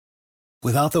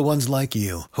Without the ones like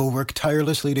you, who work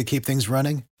tirelessly to keep things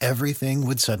running, everything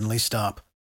would suddenly stop.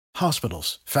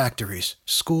 Hospitals, factories,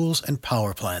 schools, and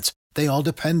power plants, they all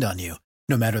depend on you.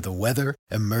 No matter the weather,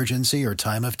 emergency, or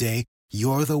time of day,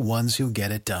 you're the ones who get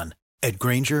it done. At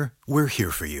Grainger, we're here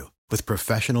for you with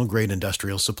professional-grade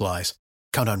industrial supplies.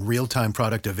 Count on real-time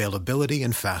product availability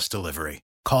and fast delivery.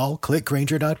 Call,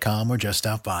 clickgrainger.com, or just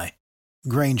stop by.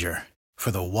 Grainger, for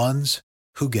the ones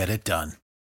who get it done.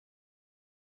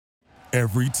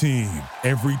 Every team,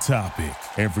 every topic,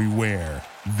 everywhere.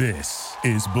 This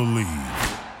is Believe.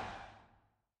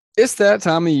 It's that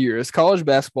time of year as college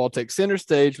basketball takes center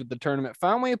stage with the tournament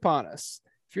finally upon us.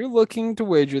 If you're looking to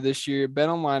wager this year,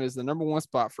 BetOnline is the number one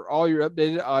spot for all your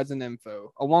updated odds and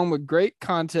info, along with great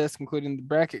contests, including the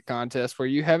bracket contest, where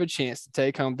you have a chance to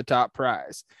take home the top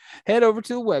prize. Head over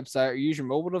to the website or use your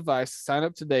mobile device to sign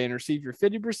up today and receive your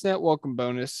 50% welcome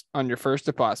bonus on your first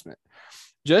deposit.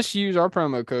 Just use our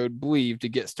promo code BLEAV to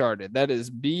get started. That is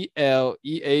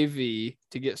BLEAV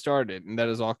to get started, and that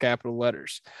is all capital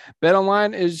letters.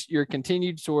 BetOnline is your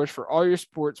continued source for all your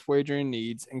sports wagering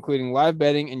needs, including live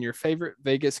betting and your favorite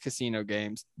Vegas casino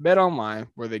games. BetOnline,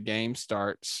 where the game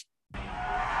starts.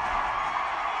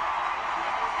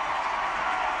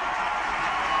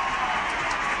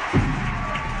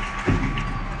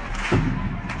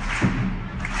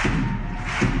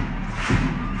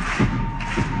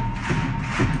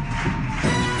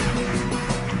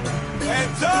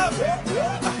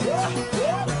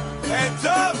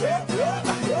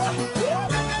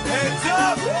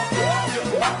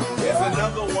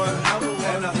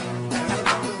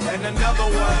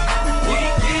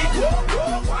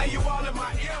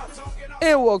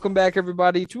 And welcome back,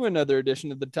 everybody, to another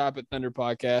edition of the Top at Thunder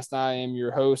podcast. I am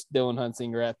your host, Dylan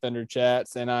Hunsinger at Thunder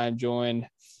Chats, and I am joined.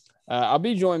 I'll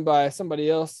be joined by somebody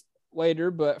else later,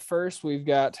 but first we've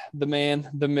got the man,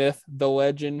 the myth, the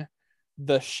legend,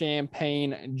 the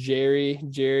Champagne Jerry.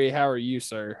 Jerry, how are you,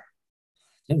 sir?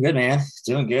 Doing good, man.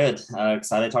 Doing good.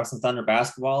 Excited to talk some Thunder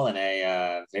basketball and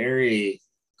a very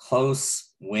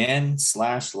close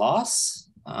win/loss.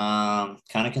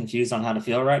 Kind of confused on how to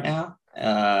feel right now.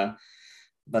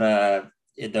 But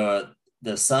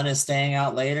the sun is staying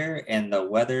out later and the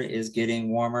weather is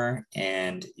getting warmer,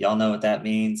 and y'all know what that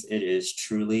means. It is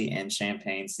truly in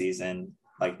champagne season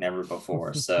like never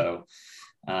before. So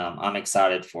I'm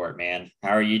excited for it, man.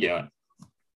 How are you doing?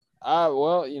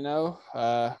 Well,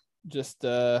 just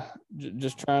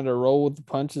trying to roll with the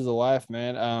punches of life,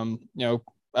 man.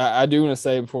 I do want to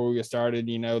say before we get started,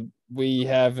 we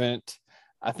haven't.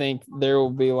 I think there will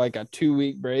be like a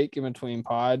 2-week break in between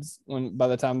pods by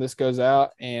the time this goes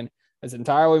out, and it's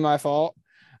entirely my fault.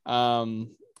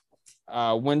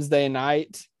 Wednesday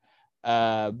night,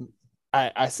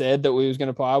 I said that we was going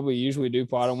to pod. We usually do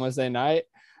pod on Wednesday night.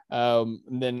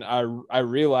 Then I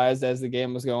realized as the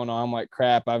game was going on, I'm like,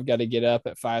 crap, I've got to get up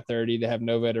at 5:30 to have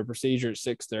no vetter procedure at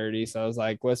 6:30. So I was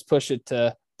like, let's push it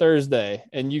to Thursday.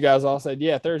 And you guys all said,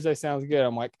 yeah, Thursday sounds good.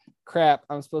 I'm like, crap,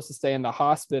 I'm supposed to stay in the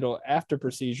hospital after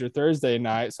procedure Thursday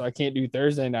night, so I can't do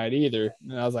Thursday night either.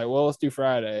 And I was like, well, let's do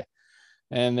Friday.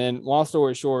 And then long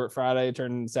story short, Friday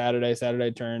turned into Saturday, Saturday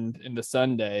turned into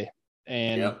Sunday,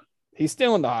 and He's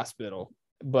still in the hospital.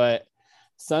 But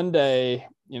Sunday,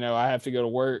 I have to go to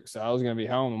work, so I was going to be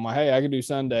home. I'm like, hey, I can do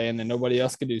Sunday, and then nobody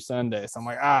else could do Sunday. So I'm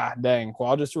like, dang, well,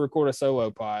 I'll just record a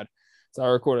solo pod. So I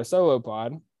record a solo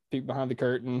pod, peek behind the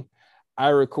curtain. I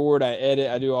record, I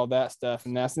edit, I do all that stuff,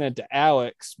 and I send it to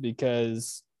Alex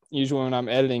because usually when I'm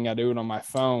editing, I do it on my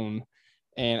phone,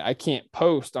 and I can't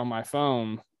post on my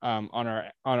phone on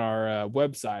our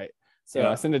website. So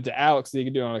I send it to Alex so he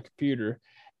can do it on a computer.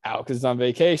 Alex is on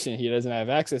vacation. He doesn't have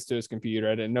access to his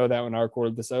computer. I didn't know that when I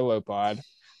recorded the solo pod.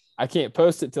 I can't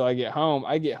post it till I get home.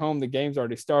 I get home, the game's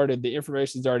already started. The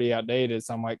information's already outdated.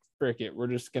 So I'm like, frick it. We're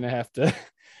just going to have to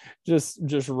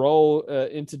just roll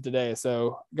into today.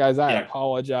 So guys, I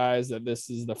apologize that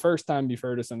this is the first time you've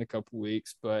heard us in a couple of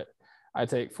weeks, but I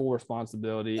take full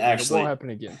responsibility. Actually, it won't happen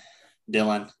again.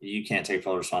 Dylan, you can't take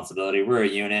full responsibility. We're a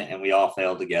unit and we all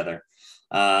fail together.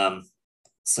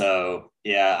 So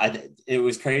yeah, it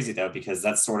was crazy though, because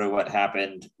that's sort of what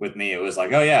happened with me. It was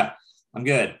like, oh yeah, I'm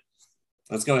good.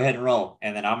 Let's go ahead and roll.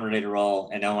 And then I'm ready to roll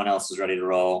and no one else was ready to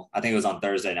roll. I think it was on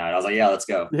Thursday night. I was like, yeah, let's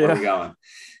go. Where are we going?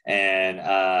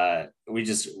 And we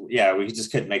just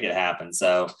couldn't make it happen.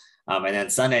 So, and then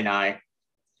Sunday night,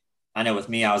 I know with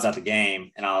me, I was at the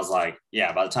game and I was like,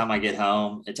 yeah, by the time I get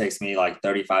home, it takes me like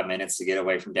 35 minutes to get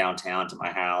away from downtown to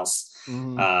my house.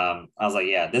 Mm-hmm. I was like,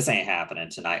 yeah, this ain't happening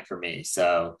tonight for me.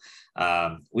 So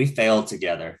we failed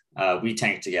together. We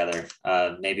tanked together.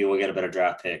 Maybe we'll get a better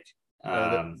draft pick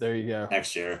there you go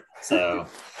next year. So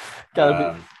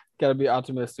gotta to be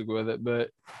optimistic with it. But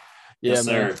yeah, Yes,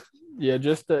 man. sir. Yeah,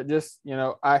 just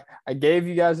I gave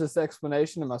you guys this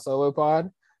explanation in my solo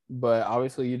pod, but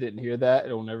obviously you didn't hear that.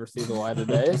 It'll never see the light of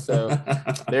day. So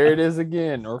there it is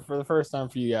again, or for the first time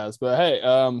for you guys. But hey,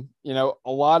 a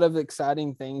lot of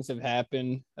exciting things have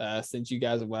happened since you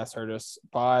guys have last heard us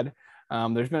pod.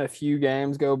 There's been a few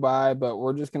games go by, but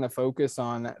we're just going to focus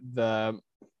on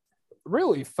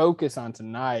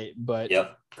tonight, but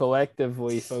Yep.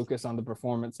 collectively focus on the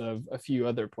performance of a few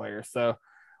other players. So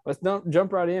let's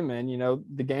jump right in, man.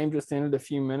 The game just ended a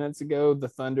few minutes ago. The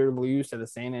Thunder lose to the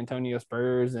San Antonio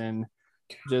Spurs, and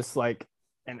just like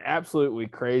an absolutely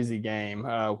crazy game,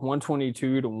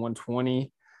 122 to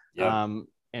 120. Yep.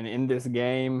 And in this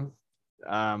game,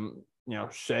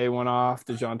 Shea went off,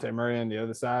 DeJounte Murray on the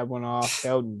other side went off.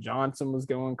 Keldon Johnson was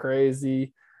going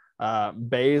crazy.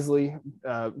 Baisley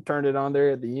turned it on there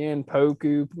at the end.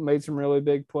 Poku made some really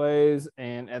big plays.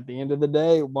 And at the end of the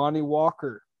day, Lonnie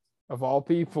Walker, of all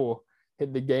people,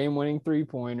 hit the game-winning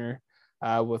three-pointer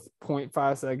with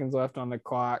 0.5 seconds left on the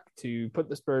clock to put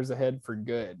the Spurs ahead for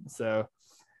good. So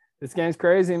this game's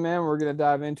crazy, man. We're going to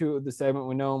dive into it with the segment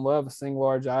we know and love, a single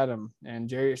large item. And,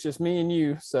 Jerry, it's just me and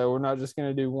you, so we're not just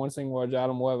going to do one single large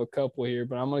item. We'll have a couple here,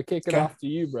 but I'm going to kick it off to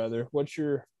you, brother. What's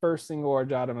your first single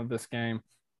large item of this game?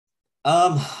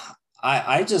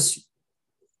 I just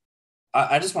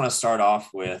want to start off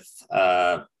with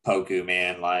Poku,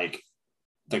 man. Like,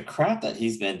 the crap that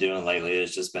he's been doing lately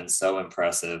has just been so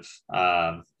impressive.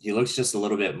 He looks just a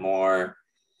little bit more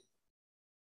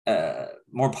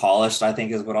polished, I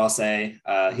think is what I'll say.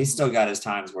 He's still got his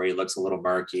times where he looks a little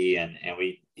murky and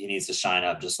he needs to shine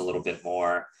up just a little bit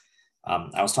more.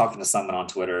 I was talking to someone on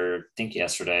Twitter, I think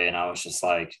yesterday, and I was just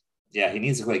like, yeah, he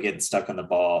needs to quit getting stuck on the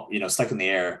ball, stuck in the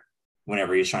air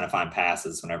whenever he's trying to find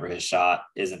passes, whenever his shot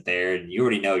isn't there. And you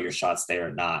already know your shot's there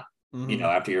or not.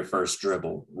 After your first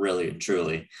dribble, really and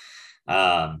truly.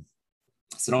 So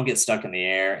don't get stuck in the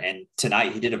air. And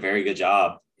tonight he did a very good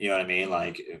job. You know what I mean?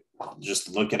 Like, just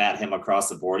looking at him across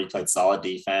the board, he played solid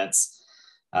defense.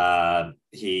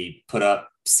 He put up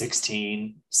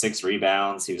 6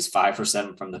 rebounds. He was 5 for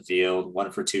 7 from the field,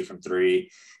 1 for 2 from 3.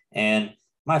 And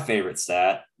my favorite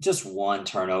stat, just 1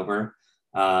 turnover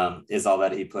is all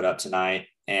that he put up tonight.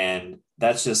 And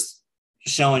that's just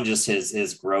showing just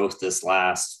his growth this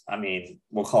last,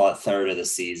 we'll call it third of the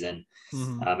season.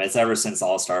 It's ever since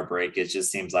All-Star break. It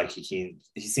just seems like he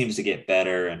seems to get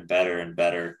better and better and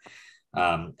better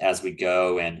as we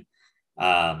go. And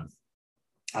I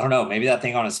don't know, maybe that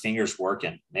thing on his finger's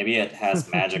working. Maybe it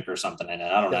has magic or something in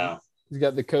it. I don't know. He's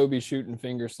got the Kobe shooting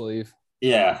finger sleeve.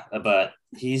 Yeah, but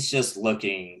he's just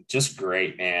looking just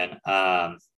great, man.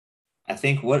 I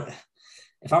think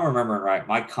if I'm remembering right,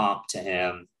 my comp to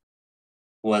him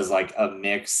was like a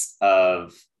mix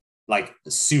of like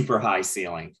super high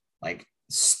ceiling, like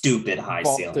stupid high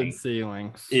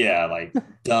ceilings. Yeah, like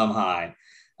dumb high.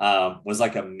 Was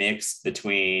like a mix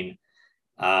between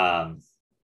KD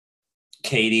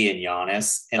and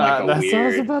Giannis, and like that's what I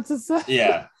was about to say.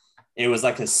 Yeah, it was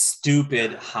like a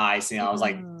stupid high ceiling. I was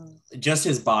like, just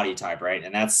his body type, right?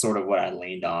 And that's sort of what I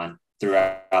leaned on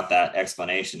throughout that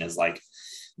explanation, is like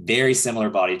very similar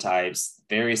body types,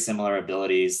 very similar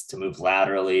abilities to move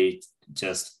laterally,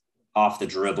 just off the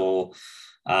dribble.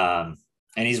 And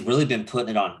he's really been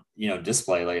putting it on,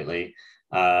 display lately.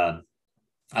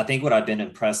 I think what I've been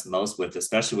impressed most with,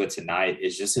 especially with tonight,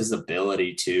 is just his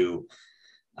ability to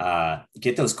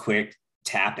get those quick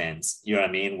tap ins. You know what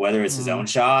I mean? Whether it's his own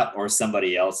shot or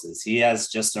somebody else's, he has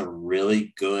just a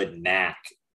really good knack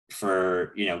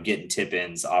for, getting tip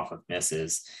ins off of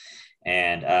misses.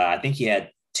 And I think he had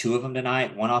 2 of them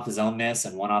tonight, 1 off his own miss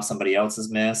and 1 off somebody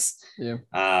else's miss. Yeah.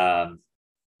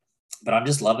 But I'm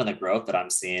just loving the growth that I'm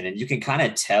seeing. And you can kind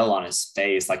of tell on his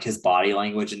face, like his body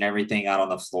language and everything out on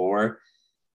the floor.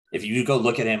 If you go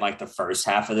look at him like the first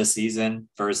half of the season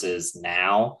versus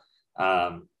now,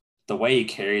 the way he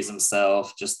carries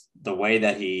himself, just the way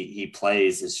that he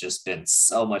plays has just been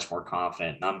so much more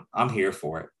confident. And I'm here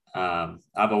for it.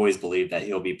 I've always believed that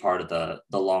he'll be part of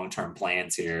the long-term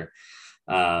plans here.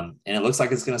 And it looks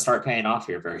like it's going to start paying off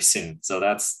here very soon. So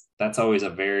that's always a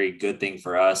very good thing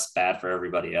for us, bad for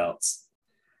everybody else.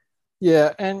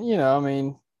 Yeah.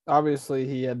 And, obviously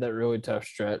he had that really tough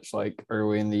stretch, like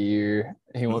early in the year.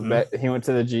 He went back, he went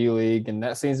to the G League, and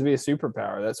that seems to be a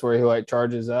superpower. That's where he like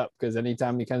charges up, because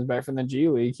anytime he comes back from the G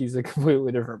League, he's a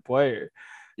completely different player.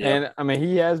 Yep. And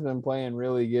he has been playing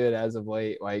really good as of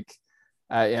late. Like,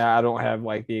 I don't have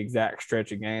like the exact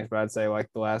stretch of games, but I'd say like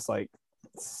the last like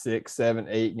 6, 7,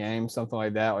 8 games, something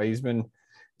like that. Like he's been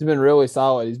really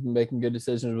solid. He's been making good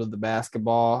decisions with the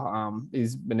basketball.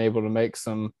 He's been able to make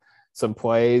some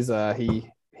plays.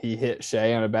 he hit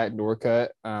Shea on a backdoor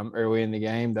cut early in the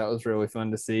game. That was really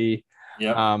fun to see.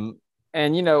 Yep.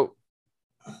 And you know,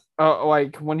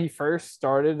 like when he first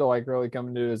started to like really come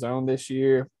into his own this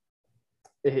year,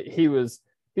 he was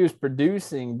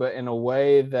producing, but in a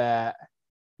way that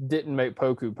didn't make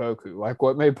Poku Poku. Like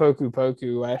what made Poku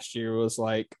Poku last year was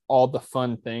like all the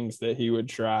fun things that he would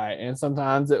try, and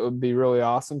sometimes it would be really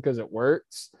awesome because it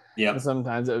works. Yep. And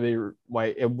sometimes it would be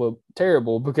like it would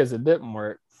terrible because it didn't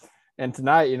work. And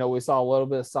tonight, you know, we saw a little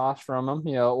bit of sauce from him.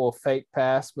 You know, a little fake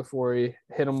pass before he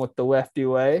hit him with the lefty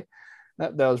lay.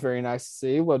 That was very nice to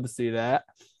see. Love to see that.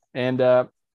 And I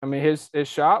mean, his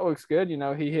shot looks good. You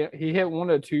know, he hit 1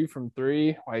 or 2 from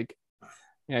 3. Like,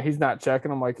 you know, he's not checking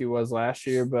them like he was last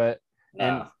year, but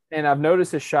No. and I've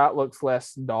noticed his shot looks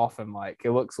less dolphin like.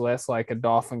 It looks less like a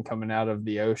dolphin coming out of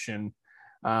the ocean.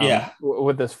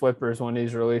 With his flippers when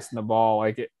he's releasing the ball.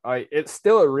 Like it's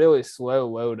still a really slow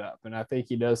load up, and I think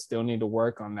he does still need to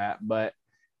work on that, but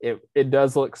it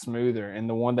does look smoother. And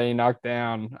the one that he knocked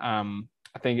down,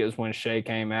 I think it was when Shea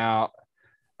came out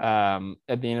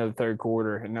at the end of the third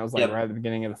quarter, and that was like right at the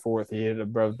beginning of the fourth. He hit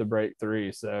above the break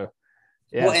 3. So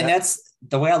yeah. Well, and that's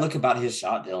the way I look about his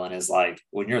shot, Dylan, is like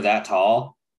when you're that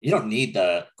tall, you don't need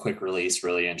the quick release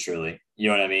really and truly. You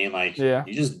know what I mean? Like, you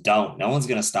just don't. No one's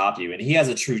going to stop you. And he has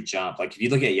a true jump. Like, if you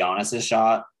look at Giannis's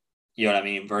shot, you know what I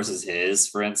mean, versus his,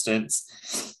 for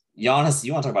instance, Giannis,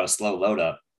 you want to talk about a slow load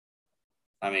up.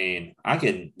 I mean, I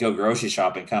can go grocery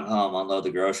shopping, come home, unload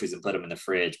the groceries, and put them in the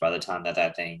fridge by the time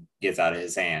that thing gets out of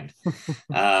his hand.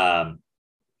 And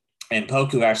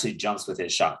Poku actually jumps with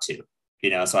his shot too. You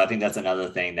know, so I think that's another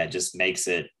thing that just makes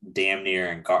it damn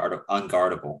near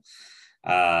unguardable.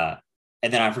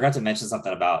 And then I forgot to mention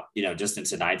something about, you know, just in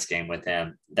tonight's game with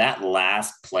him, that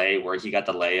last play where he got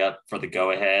the layup for the go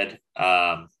ahead,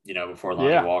 you know, before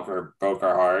Lonnie Walker broke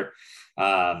our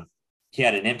heart. He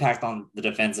had an impact on the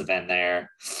defensive end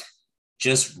there,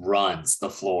 just runs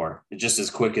the floor just as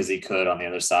quick as he could on the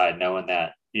other side, knowing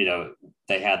that, you know,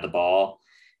 they had the ball,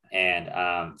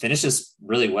 and finishes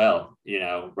really well, you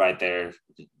know, right there.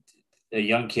 A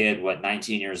young kid,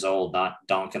 19 years old, not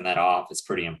donking that off is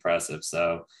pretty impressive.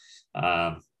 So,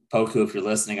 Poku, if you're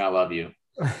listening, I love you.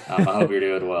 I hope you're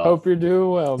doing well. Hope you're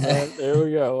doing well, man. There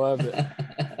we go. Love it.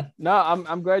 No,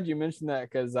 I'm glad you mentioned that,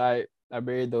 because I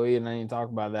buried the lead and I didn't talk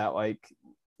about that. Like,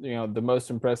 you know, the most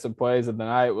impressive plays of the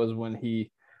night was when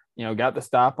he, you know, got the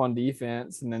stop on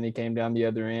defense, and then he came down the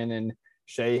other end and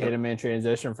Shea hit him in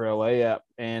transition for a layup.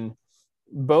 And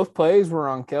both plays were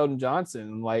on Keldon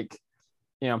Johnson. Like,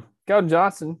 you know, Keldon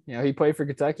Johnson, you know, he played for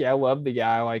Kentucky. I love the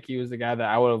guy. Like, he was the guy that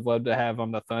I would have loved to have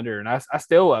on the Thunder, and I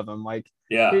still love him. Like,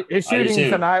 his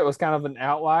shooting tonight was kind of an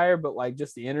outlier, but like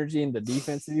just the energy and the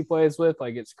defense that he plays with,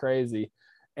 like, it's crazy.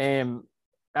 And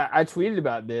I tweeted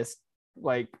about this.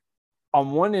 Like,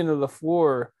 on one end of the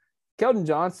floor, Keldon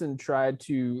Johnson tried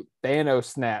to Thanos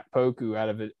snap Poku out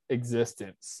of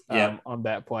existence on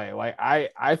that play. Like,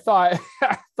 I thought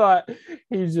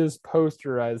he just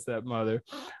posterized that mother.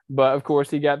 But of course,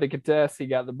 he got the contest, he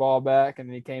got the ball back, and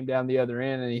then he came down the other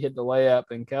end and he hit the layup.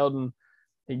 And Keldon,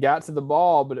 he got to the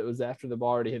ball, but it was after the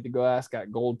ball already hit the glass, got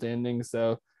goaltending.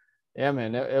 So yeah,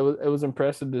 man, it was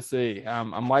impressive to see.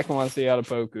 I'm liking what I see out of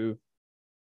Poku.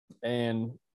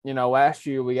 And you know, last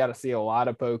year we got to see a lot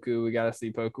of Poku. We got to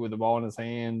see Poku with the ball in his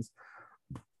hands.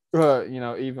 You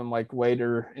know, even like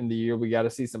later in the year, we got to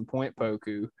see some point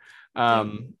Poku.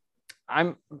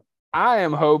 I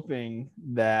am hoping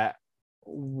that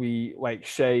we like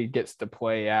Shea gets to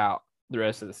play out the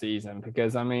rest of the season,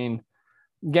 because I mean,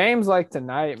 games like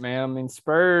tonight, man. I mean,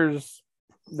 Spurs,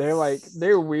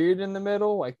 they're weird in the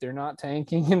middle. Like, they're not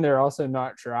tanking and they're also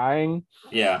not trying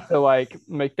to like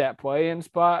make that play-in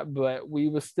spot, but we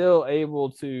were still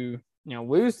able to, you know,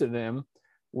 lose to them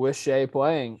with Shea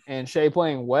playing, and Shea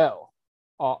playing well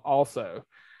also.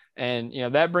 And, you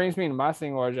know, that brings me to my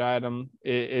single large item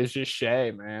is just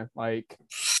Shea, man. Like,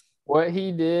 what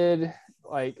he did,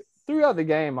 like, throughout the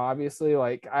game, obviously,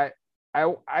 like,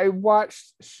 I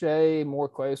watched Shea more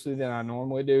closely than I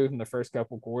normally do in the first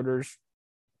couple quarters.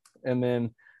 And then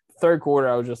third quarter,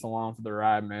 I was just along for the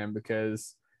ride, man,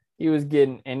 because he was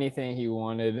getting anything he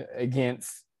wanted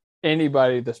against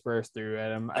anybody the Spurs threw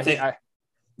at him. I think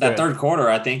that third quarter,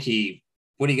 I think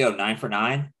what did he go, 9 for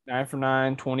 9? 9 for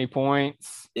 9, 20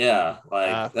 points. Yeah,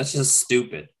 like, that's just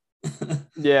stupid.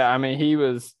 Yeah, I mean, he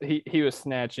was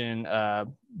snatching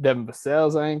Devin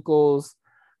Vassell's ankles.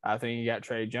 I think he got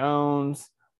Trey Jones,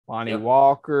 Lonnie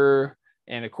Walker.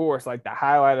 And of course, like, the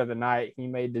highlight of the night, he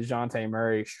made DeJounte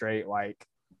Murray straight like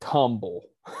tumble.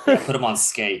 Put him on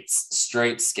skates,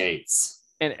 straight skates.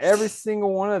 And every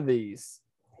single one of these,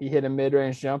 he hit a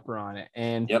mid-range jumper on it.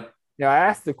 And I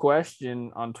asked the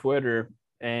question on Twitter,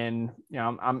 and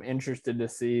I'm interested to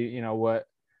see,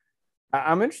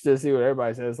 I'm interested to see what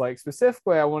everybody says. Like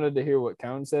specifically, I wanted to hear what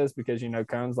Cone says because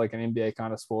Cone's like an NBA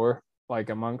connoisseur, like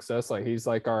amongst us, like he's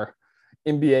like our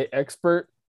NBA expert.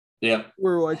 Yeah,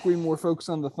 we're like we more focused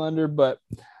on the Thunder, but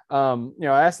I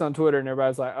asked on Twitter and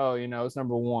everybody's like, oh, it's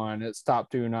number one, it's top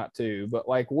two, not two. But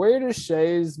like, where does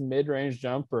Shai's mid-range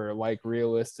jumper like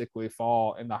realistically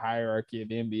fall in the hierarchy of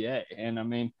the NBA? And I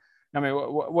mean,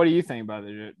 what do you think about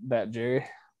that, Jerry?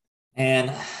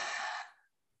 and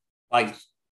like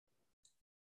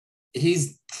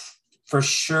he's for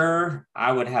sure,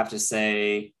 I would have to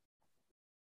say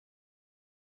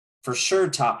for sure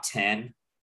top 10,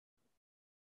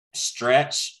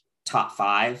 stretch top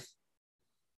 5.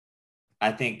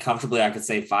 I think comfortably I could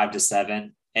say 5 to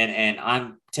 7. And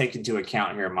I'm taking into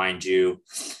account here, mind you,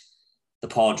 the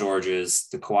Paul Georges,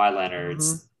 the Kawhi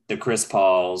Leonards, the Chris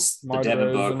Pauls, the Devin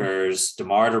Bookers,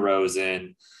 DeMar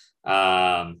DeRozan,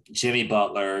 Jimmy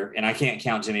Butler. And I can't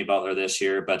count Jimmy Butler this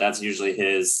year, but that's usually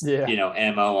his,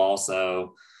 MO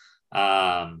also.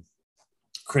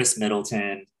 Chris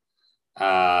Middleton.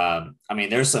 I mean,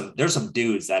 there's some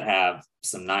dudes that have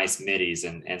some nice middies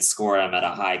and score them at a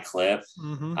high clip.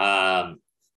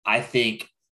 I think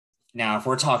now if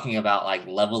we're talking about like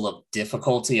level of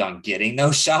difficulty on getting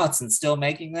those shots and still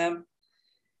making them,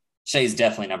 Shai's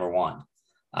definitely number one.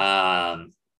 I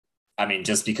mean,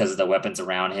 just because of the weapons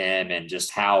around him and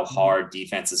just how hard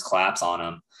defenses collapse on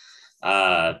him.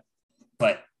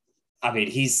 But I mean,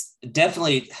 he's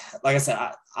definitely, like I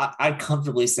said, I'd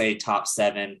comfortably say top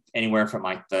 7, anywhere from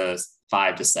like the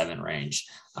 5 to 7 range.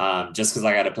 Just because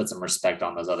I got to put some respect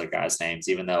on those other guys' names,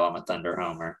 even though I'm a Thunder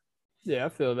homer. Yeah, I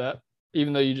feel that.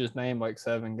 Even though you just named like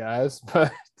 7 guys,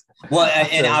 but well,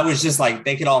 and I was just like,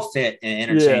 they could all fit and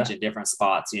interchange in different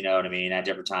spots, you know what I mean, at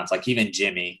different times. Like even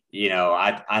Jimmy,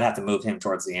 I'd have to move him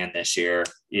towards the end this year,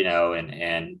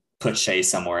 and put Shai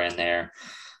somewhere in there.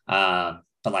 But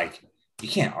like, you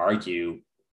can't argue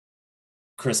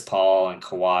Chris Paul and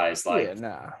Kawhi's like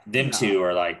them two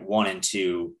are like 1 and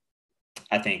 2,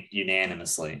 I think,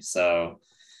 unanimously. So,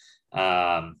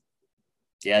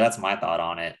 yeah, that's my thought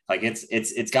on it. Like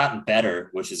it's gotten better,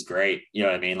 which is great. You know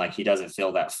what I mean? Like he doesn't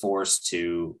feel that force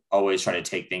to always try to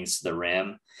take things to the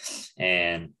rim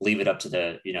and leave it up to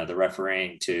the, the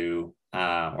refereeing to,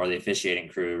 or the officiating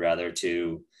crew rather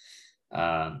to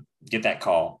get that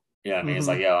call. You know what I mean? It's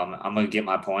like, I'm going to get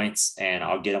my points and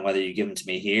I'll get them whether you give them to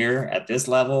me here at this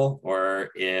level, or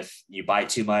if you bite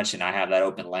too much and I have that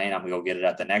open lane, I'm going to go get it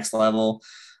at the next level.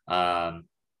 Then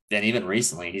even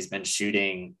recently he's been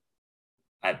shooting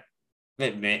and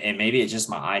maybe it's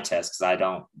just my eye test because I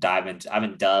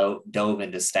haven't dove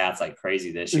into stats like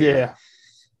crazy this year. Yeah.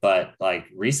 But like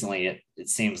recently it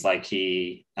seems like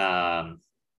he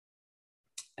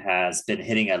has been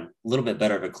hitting a little bit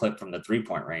better of a clip from the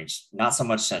 3-point range. Not so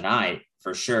much tonight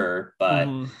for sure, but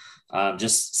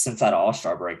just since that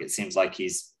All-Star break, it seems like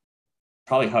he's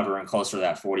probably hovering closer to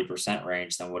that 40%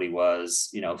 range than what he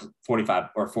was, 45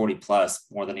 or 40 plus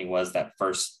more than he was that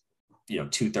first,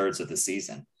 2/3 of the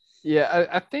season. Yeah,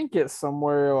 I think it's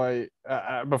somewhere like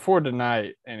before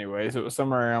tonight anyways, it was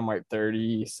somewhere around like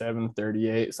 37,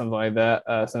 38, something like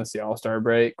that, since the All-Star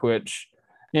break, which,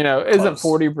 isn't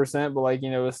 40%, but like,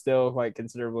 it's still like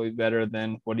considerably better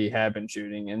than what he had been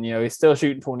shooting. And, he's still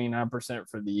shooting 29%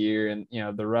 for the year. And,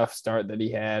 the rough start that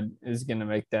he had is going to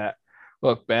make that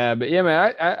look bad. But yeah,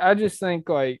 man, I just think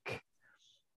like,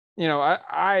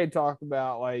 I talk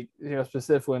about like,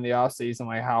 specifically in the off season,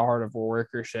 like how hard of a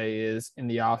worker Shai is in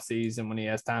the off season when he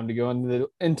has time to go into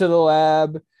the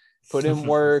lab, put in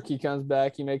work, he comes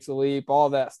back, he makes a leap,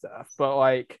 all that stuff. But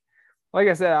like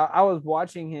I said, I was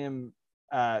watching him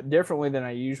differently than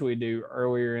I usually do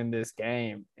earlier in this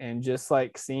game, and just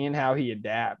like seeing how he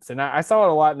adapts. And I saw it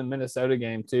a lot in the Minnesota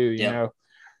game too,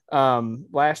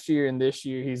 last year and this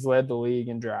year he's led the league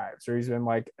in drives, or he's been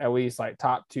like at least like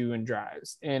top 2 in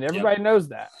drives, and everybody knows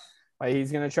that like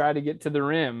he's going to try to get to the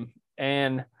rim.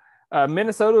 And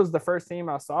Minnesota was the first team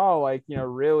I saw like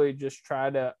really just try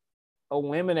to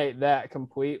eliminate that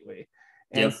completely.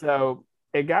 And so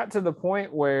it got to the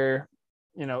point where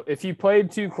if you played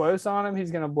too close on him,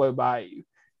 he's going to blow by you.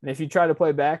 And if you try to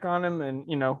play back on him and,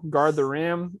 guard the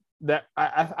rim, that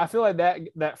I feel like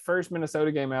that first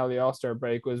Minnesota game out of the All-Star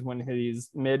break was when his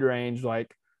mid-range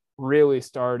like really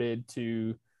started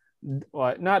to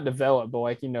like not develop, but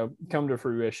like, come to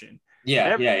fruition.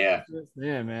 Yeah.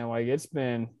 Yeah, man. Like it's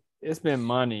been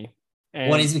money.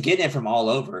 And when he's been getting it from all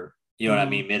over, you know what I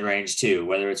mean? Mid-range too,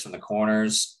 whether it's from the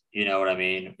corners, you know what I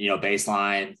mean?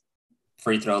 Baseline,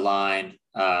 free throw line,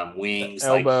 wings,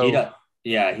 elbow.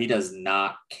 Like he does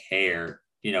not care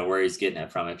where he's getting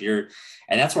it from. And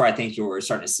that's where I think you're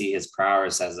starting to see his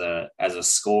prowess as a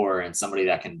scorer and somebody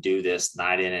that can do this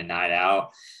night in and night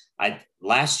out.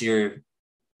 Last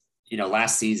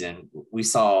season, we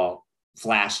saw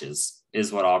flashes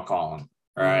is what I'll call them,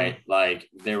 right? Like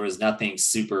there was nothing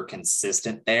super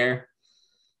consistent there.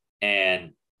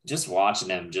 And just watching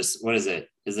him, what is it?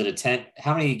 Is it a 10?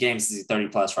 How many games is he 30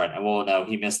 plus right now? Well, no,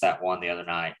 he missed that one the other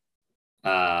night.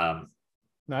 No,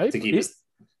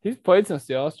 he's played since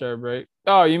the All-Star break.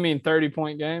 Oh, you mean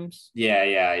 30-point games? Yeah.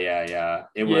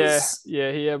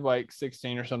 He had like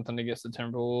 16 or something against the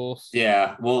Timberwolves.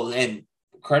 Yeah. Well, and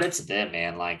credit to them,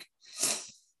 man. Like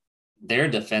their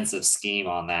defensive scheme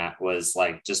on that was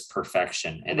like just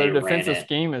perfection. And their defensive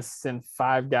scheme is send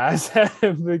 5 guys at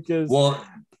him because. Well,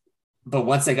 but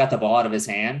once they got the ball out of his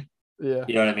hand, yeah,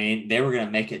 you know what I mean? They were going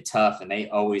to make it tough, and they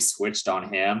always switched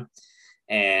on him.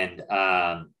 And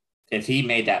if he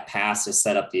made that pass to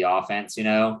set up the offense, they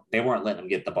weren't letting him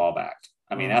get the ball back.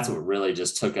 I mean, that's what really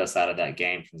just took us out of that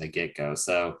game from the get-go.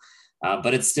 So,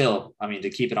 but it's still, I mean, to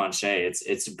keep it on Shai,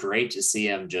 it's great to see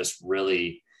him just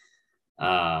really,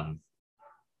 show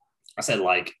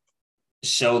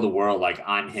the world like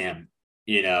I'm him.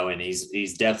 And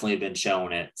he's definitely been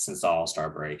showing it since the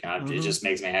All-Star break. And it just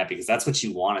makes me happy because that's what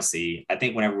you want to see. I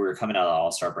think whenever we were coming out of the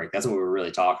All-Star break, that's what we were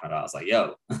really talking about. I was like,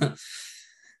 yo,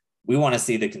 we want to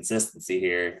see the consistency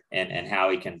here and how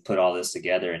he can put all this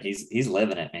together. And he's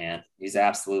living it, man. He's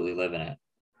absolutely living it.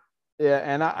 Yeah.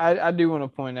 And I do want to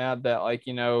point out that, like,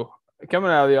 coming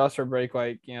out of the All-Star break,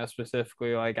 like,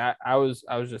 specifically, like I was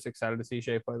just excited to see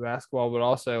Shai play basketball, but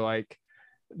also like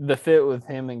the fit with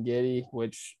him and Giddey,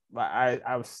 which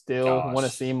I was still want to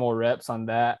see more reps on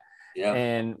that. Yeah.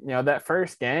 And, that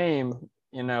first game,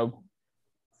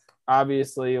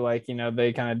 obviously, like,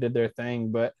 they kind of did their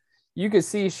thing, but you could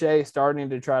see Shai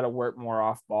starting to try to work more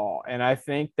off ball. And I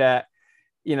think that,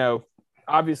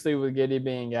 obviously with Giddey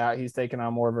being out, he's taking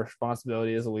on more of a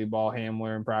responsibility as a lead ball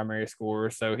handler and primary scorer.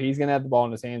 So he's going to have the ball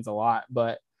in his hands a lot.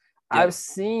 But I've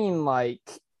seen like,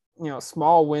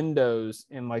 small windows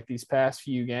in like these past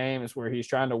few games where he's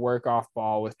trying to work off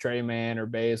ball with Trey Mann or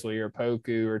Baisley or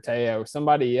Poku or Teo.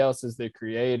 Somebody else is the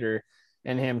creator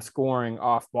and him scoring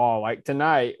off ball. Like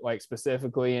tonight, like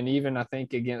specifically, and even I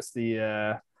think against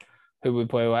the who we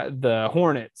play the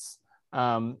Hornets,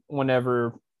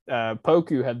 whenever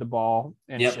Poku had the ball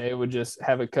and Shai would just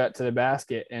have a cut to the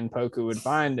basket and Poku would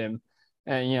find him.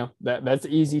 And, that's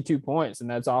easy 2 points and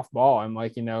that's off ball. I'm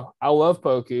like, I love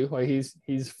Poku. Like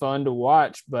he's fun to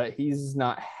watch, but he's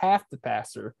not half the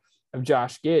passer of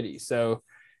Josh Giddey. So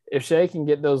if Shai can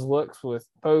get those looks with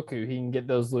Poku, he can get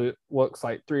those looks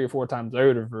like 3 or 4 times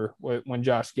over when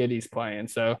Josh Giddey's playing.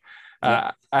 So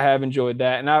I have enjoyed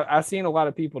that. And I've seen a lot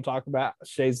of people talk about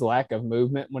Shai's lack of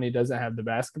movement when he doesn't have the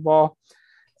basketball.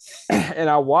 And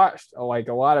I watched like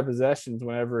a lot of possessions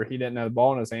whenever he didn't have the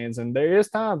ball in his hands. And there is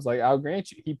times, like I'll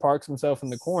grant you, he parks himself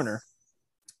in the corner,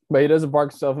 but he doesn't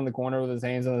park himself in the corner with his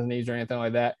hands on his knees or anything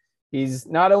like that. He's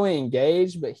not only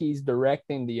engaged, but he's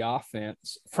directing the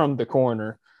offense from the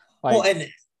corner.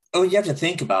 Like, you have to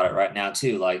think about it right now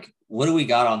too. Like, what do we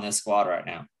got on this squad right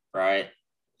now? Right.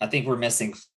 I think we're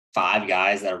missing 5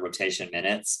 guys that are rotation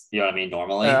minutes. You know what I mean?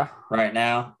 Normally right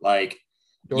now, like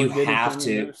you have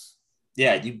to.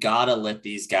 Yeah, you gotta let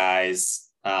these guys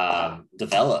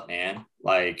develop, man.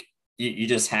 Like you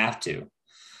just have to.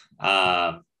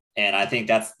 And I think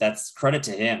that's credit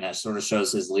to him. That sort of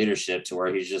shows his leadership to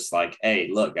where he's just like, hey,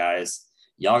 look, guys,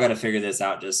 y'all got to figure this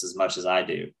out just as much as I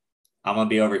do. I'm gonna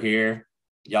be over here.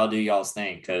 Y'all do y'all's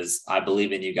thing because I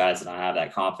believe in you guys and I have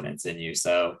that confidence in you.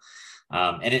 So,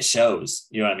 and it shows.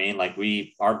 You know what I mean? Like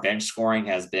our bench scoring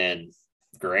has been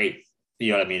great.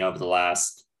 You know what I mean? Over the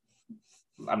last.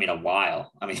 A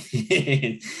while.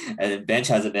 And bench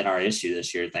hasn't been our issue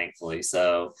this year, thankfully.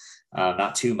 So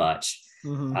not too much.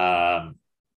 Mm-hmm.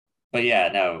 But yeah,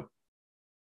 no,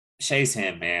 Shai's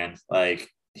him, man. Like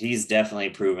he's definitely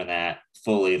proven that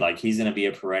fully. Like he's going to be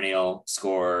a perennial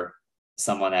scorer,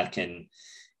 someone that can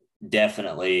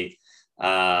definitely make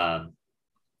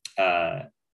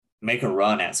a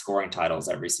run at scoring titles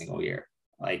every single year.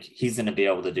 Like he's going to be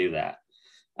able to do that.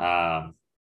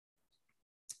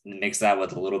 Mix that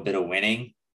with a little bit of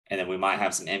winning, and then we might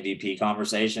have some MVP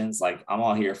conversations. Like I'm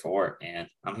all here for it, man.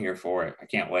 I'm here for it. I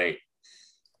can't wait.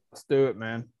 Let's do it,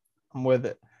 man. I'm with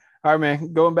it. All right,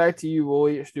 man. Going back to you, we'll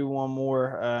each do one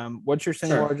more. What's your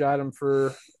single large item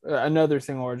for another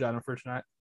single large item for tonight?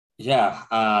 Yeah.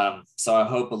 So I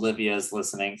hope Olivia is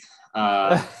listening.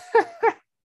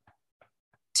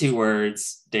 2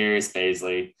 words, Darius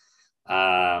Baisley.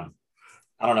 I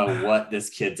don't know what this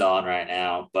kid's on right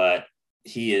now, but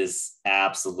he is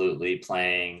absolutely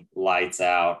playing lights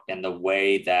out. And the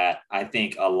way that I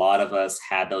think a lot of us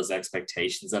had those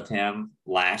expectations of him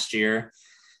last year,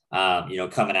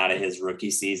 coming out of his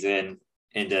rookie season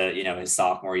into, his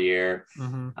sophomore year.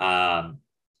 And,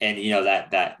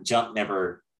 that jump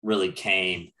never really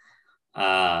came.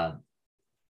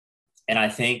 And I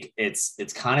think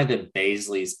it's kind of in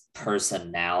Bazley's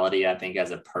personality, I think,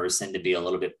 as a person, to be a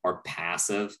little bit more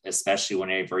passive, especially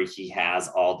whenever he has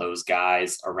all those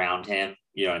guys around him.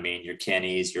 You know what I mean? Your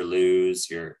Kennys, your Lou's,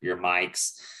 your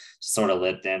Mikes, sort of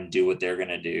let them do what they're going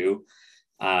to do.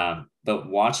 But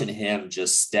watching him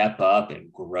just step up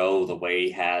and grow the way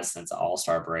he has since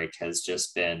All-Star break has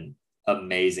just been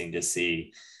amazing to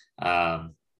see.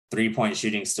 3-point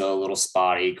shooting still a little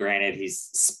spotty. Granted, he's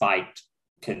spiked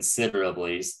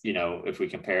considerably, if we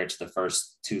compare it to the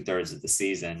first 2/3 of the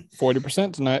season.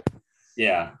 40% tonight.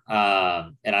 Yeah.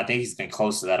 And I think he's been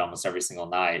close to that almost every single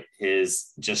night.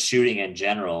 His just shooting in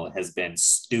general has been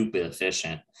stupid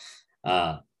efficient.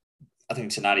 I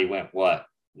think tonight he went,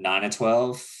 9 of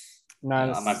 12? 9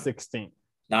 of 16.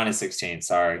 9 of 16,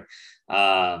 sorry.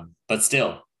 But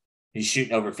still, he's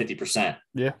shooting over 50%.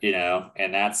 Yeah.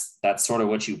 And that's sort of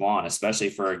what you want, especially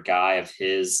for a guy of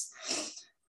his,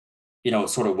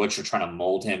 sort of what you're trying to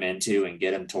mold him into and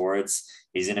get him towards.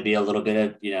 He's going to be a little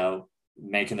bit of,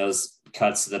 making those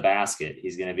cuts to the basket.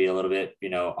 He's going to be a little bit,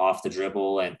 off the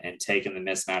dribble and taking the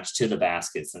mismatch to the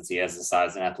basket since he has the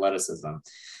size and athleticism.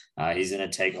 He's going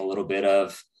to take a little bit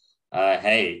of,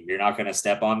 hey, you're not going to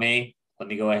step on me. Let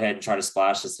me go ahead and try to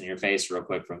splash this in your face real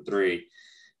quick from 3.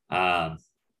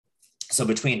 So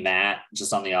between that,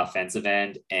 just on the offensive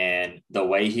end, and the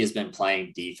way he has been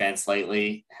playing defense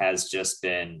lately has just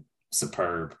been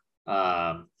superb.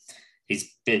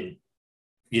 He's been,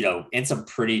 in some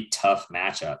pretty tough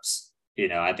matchups.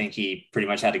 I think he pretty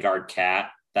much had to guard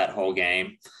Cat that whole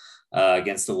game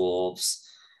against the Wolves.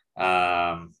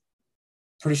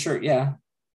 Pretty sure, yeah.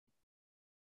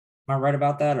 Am I right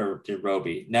about that, or did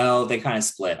Roby? No, they kind of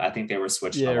split. I think they were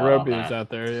switching a lot. Yeah, Roby was out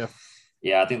there, yeah.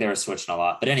 Yeah, I think they were switching a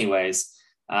lot. But anyways,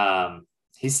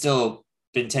 he's still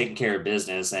been taking care of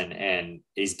business, and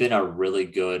he's been a really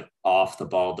good off the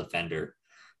ball defender.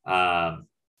 And,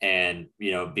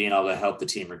 being able to help the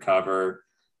team recover,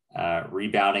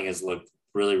 rebounding has looked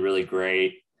really, really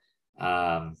great.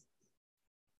 I'm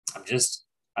just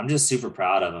super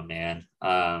proud of him, man.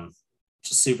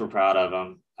 Just super proud of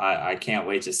him. I can't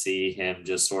wait to see him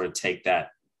just sort of take that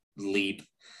leap.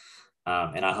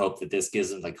 And I hope that this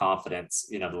gives him the confidence,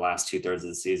 the last 2/3 of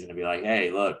the season to be like, hey,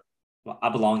 look, I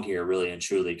belong here really and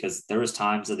truly, because there was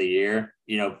times of the year,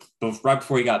 right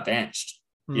before he got benched,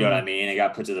 you know what I mean? It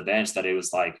got put to the bench that it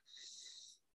was like,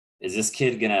 is this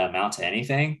kid going to amount to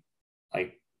anything?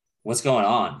 Like, what's going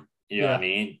on? You know what I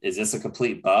mean? Is this a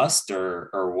complete bust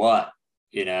or what?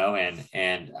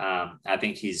 And I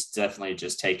think he's definitely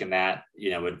just taken that,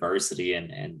 adversity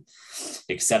and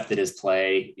accepted his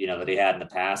play, that he had in the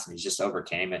past, and he's just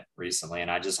overcame it recently.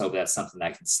 And I just hope that's something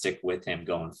that can stick with him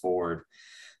going forward,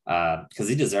 because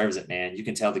he deserves it, man. You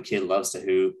can tell the kid loves to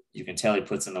hoop. You can tell he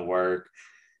puts in the work.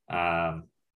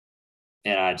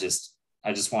 And I just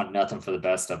want nothing for the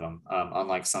best of him,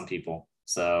 unlike some people.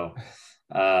 So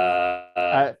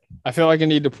I feel like I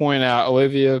need to point out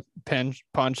Olivia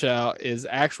Punch Out is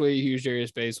actually a huge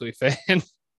Darius Bazley fan.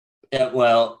 Yeah,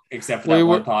 well, except for that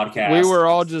one podcast. We were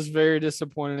all just very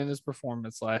disappointed in his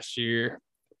performance last year.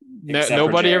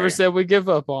 Nobody ever said we give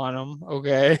up on him,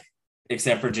 okay?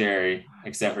 Except for Jerry.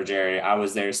 I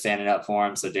was there standing up for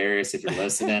him. So, Darius, if you're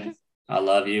listening, I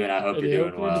love you, and I hope you're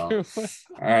doing well. All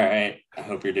right. I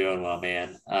hope you're doing well,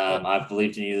 man. I've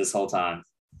believed in you this whole time.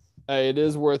 It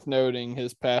is worth noting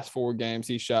his past 4 games,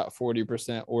 he shot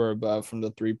 40% or above from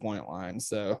the 3-point line.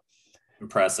 So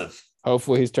impressive.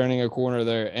 Hopefully he's turning a corner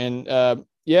there. And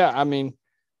I mean,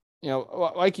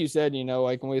 like you said,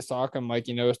 like when we was talking, like,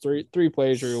 it's three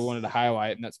players we wanted to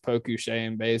highlight, and that's Poku, Shea,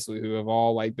 and Bazley, who have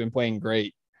all like been playing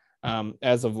great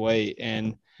as of late.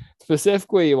 And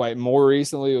specifically, like more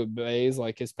recently with Baze,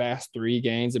 like his past 3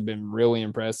 games have been really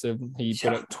impressive. He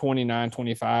put up 29,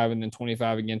 25, and then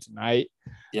 25 again tonight.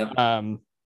 Yep. And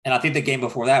I think the game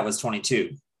before that was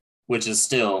 22, which is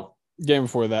still. Game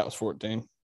before that was 14.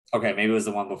 Okay, maybe it was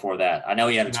the one before that. I know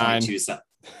he had a 22.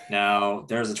 No,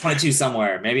 there's a 22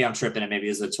 somewhere. Maybe I'm tripping, and maybe it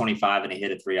was a 25 and he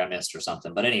hit a 3 I missed or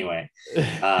something. But anyway,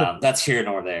 that's here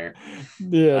nor there.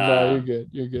 Yeah, no, you're good.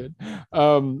 You're good.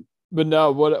 But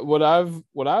no, what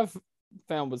I've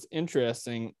found was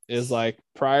interesting is like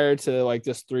prior to like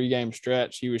this 3-game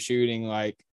stretch, he was shooting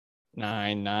like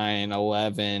 9,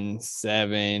 11,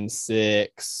 7,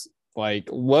 6, like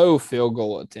low field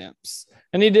goal attempts.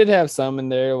 And he did have some in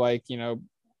there, like,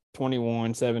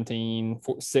 21, 17,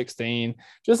 16,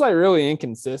 just like really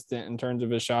inconsistent in terms of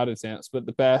his shot attempts. But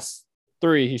the past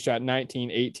 3, he shot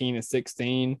 19, 18, and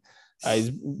 16. He's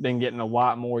been getting a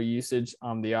lot more usage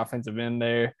on the offensive end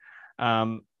there.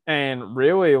 And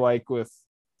really, like with,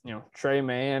 Trey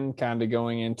Mann kind of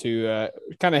going into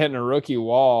kind of hitting a rookie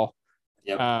wall.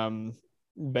 Yep.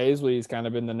 Bazley's kind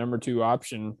of been the number 2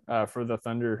 option for the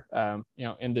Thunder,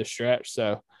 in this stretch.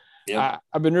 So Yep.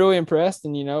 I've been really impressed,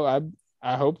 and,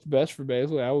 I hope the best for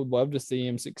Bazley. I would love to see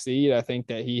him succeed. I think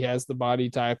that he has the body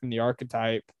type and the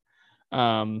archetype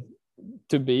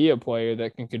to be a player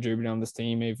that can contribute on this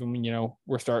team, even when,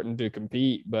 we're starting to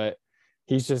compete. But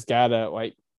he's just got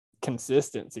a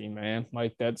consistency, man.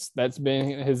 Like that's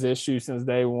been his issue since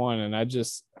day one. And I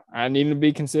need him to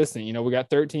be consistent. We got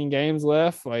 13 games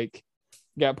left. Like,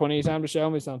 got plenty of time to show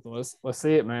me something. Let's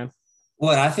see it, man.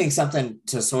 Well, and I think something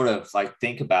to sort of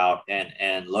think about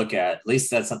and look at least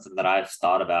that's something that I've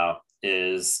thought about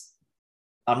is,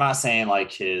 I'm not saying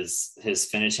his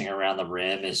finishing around the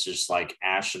rim is just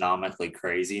astronomically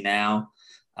crazy now.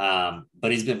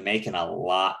 But he's been making a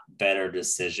lot better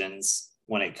decisions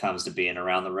when it comes to being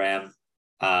around the rim,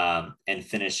 and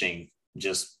finishing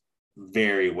just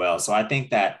very well. So I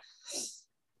think that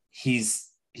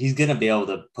he's going to be able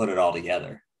to put it all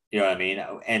together. You know what I mean?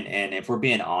 And if we're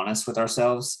being honest with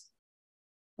ourselves,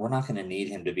 we're not going to need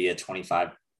him to be a 25,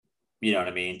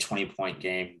 20-point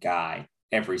game guy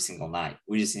every single night.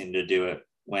 We just need him to do it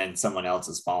when someone else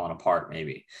is falling apart,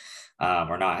 maybe,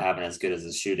 or not having as good as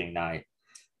a shooting night.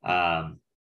 But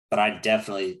I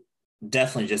definitely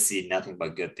just see nothing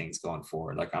but good things going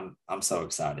forward. I'm so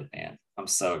excited, man. I'm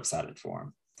so excited for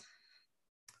him.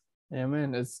 Yeah,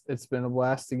 man, it's been a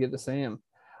blast to get to see him.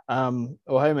 Well,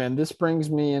 hey, man, this brings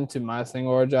me into my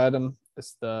single large item.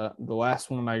 It's the last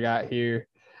one I got here,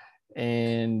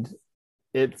 and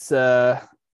it's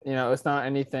it's not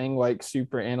anything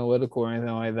super analytical or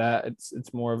anything like that.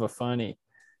 It's more of a funny,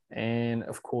 and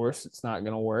of course, it's not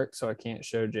going to work, so I can't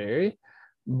show Jerry.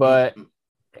 But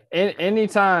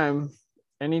anytime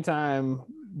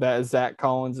that Zach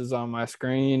Collins is on my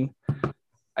screen,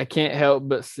 I can't help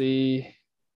but see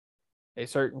a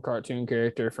certain cartoon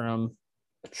character from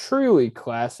a truly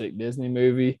classic Disney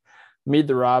movie, Meet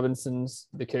the Robinsons,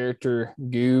 the character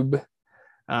Goob.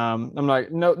 I'm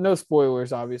like, no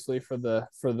spoilers, obviously, for the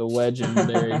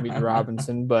legendary Meet the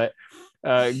Robinson, but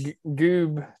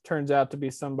Goob turns out to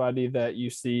be somebody that you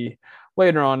see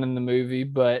later on in the movie.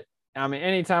 But I mean,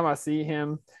 anytime I see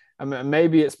him, I mean,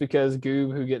 maybe it's because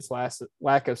Goob, who gets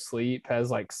lack of sleep,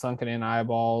 has sunken in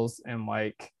eyeballs and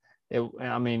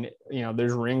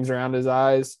there's rings around his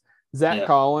eyes. Zach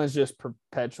Collins just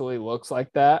perpetually looks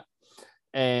like that.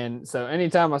 And so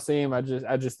anytime I see him, I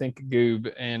just think of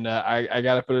Goob, and I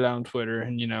got to put it out on Twitter.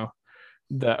 And,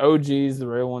 the OGs, the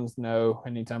real ones, know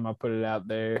anytime I put it out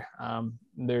there.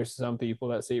 There's some people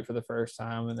that see it for the first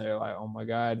time and they're like, oh my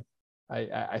God,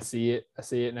 I see it. I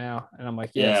see it now. And I'm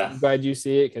like, yes, I'm glad you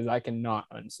see it because I cannot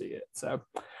unsee it. So,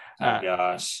 oh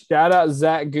gosh, shout out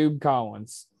Zach Goob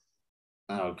Collins.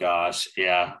 Oh gosh.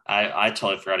 Yeah. I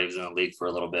totally forgot he was in the league for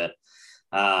a little bit.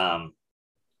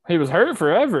 He was hurt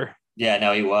forever. Yeah,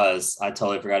 no, he was. I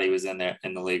totally forgot he was in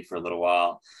the league for a little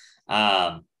while.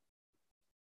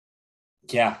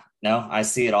 Yeah, no, I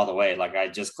see it all the way. I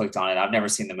just clicked on it. I've never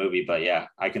seen the movie, but yeah,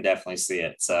 I can definitely see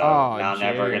it. So now I'm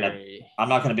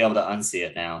not going to be able to unsee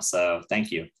it now. So thank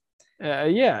you.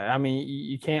 Yeah, I mean,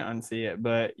 you can't unsee it,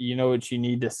 but what you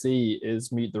need to see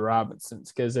is Meet the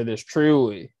Robinsons, because it is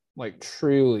truly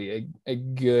a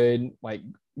good,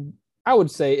 I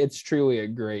would say it's truly a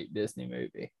great Disney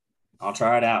movie. I'll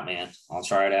try it out, man. I'll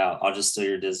try it out. I'll just do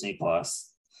your Disney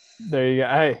Plus. There you go.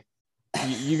 Hey,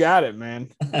 you got it, man.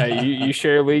 Hey, you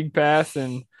share League Pass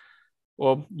and,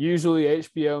 well, usually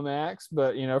HBO Max,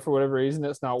 but, for whatever reason,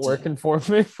 it's not working for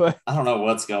me. But I don't know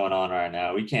what's going on right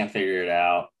now. We can't figure it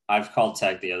out. I've called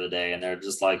Tech the other day, and they're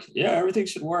just like, yeah, everything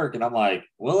should work. And I'm like,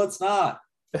 well, it's not.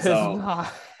 It's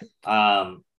not.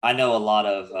 I know a lot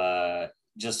of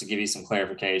just to give you some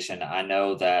clarification, I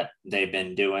know that they've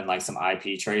been doing some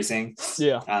IP tracing.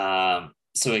 Yeah.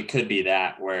 So it could be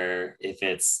that where if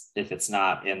it's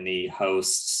not in the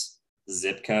host's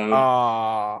zip code,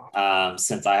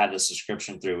 since I had the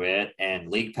subscription through it, and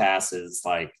League Pass is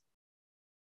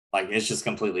it's just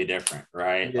completely different,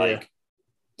 right? Yeah.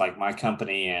 Like my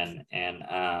company and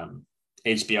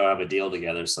HBO have a deal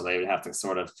together, so they would have to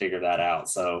sort of figure that out.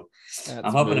 So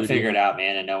I'm hoping to figure it out,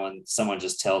 man, and someone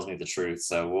just tells me the truth.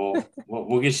 So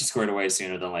we'll get you squared away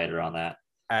sooner than later on that.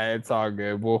 It's all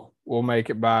good. We'll make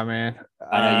it by, man.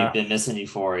 I know you've been missing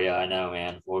Euphoria. I know,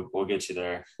 man. We'll get you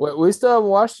there. We still haven't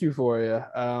watched Euphoria.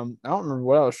 I don't remember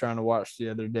what I was trying to watch the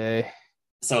other day.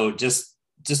 So just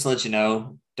to let you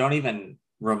know, don't even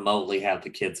remotely have the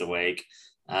kids awake.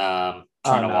 Trying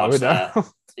to no, watch we don't. that.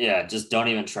 Yeah, just don't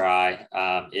even try.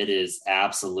 It is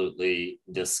absolutely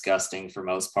disgusting for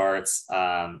most parts.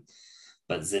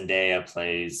 But Zendaya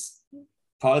plays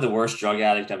probably the worst drug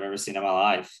addict I've ever seen in my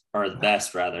life, or the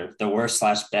best rather, the worst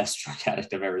slash best drug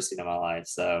addict I've ever seen in my life.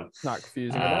 So Not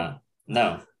confusing at all.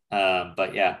 no,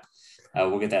 but yeah,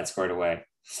 we'll get that squared away.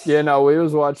 Yeah, no, we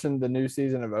was watching the new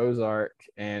season of Ozark,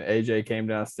 and AJ came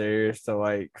downstairs to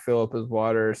like fill up his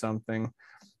water or something,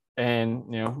 and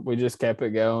we just kept it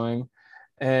going.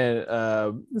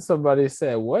 And somebody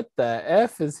said, "What the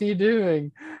f is he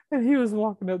doing?" And he was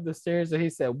walking up the stairs, and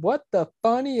he said, "What the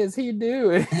funny is he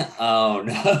doing?" Oh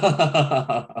no!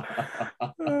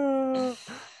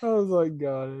 I was like,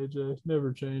 "God, AJ,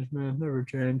 never change, man, never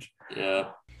change." Yeah.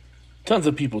 Tons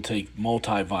of people take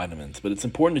multivitamins, but it's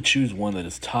important to choose one that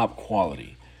is top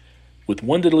quality. With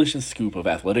one delicious scoop of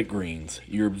Athletic Greens,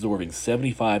 you're absorbing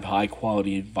 75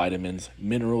 high-quality vitamins,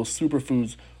 minerals,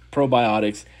 superfoods,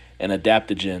 probiotics, and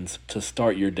adaptogens to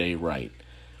start your day right.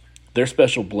 Their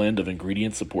special blend of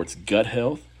ingredients supports gut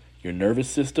health, your nervous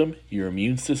system, your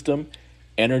immune system,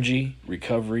 energy,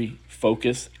 recovery,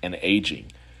 focus, and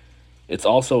aging. It's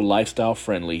also lifestyle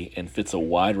friendly and fits a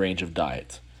wide range of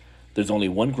diets. There's only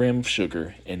 1 gram of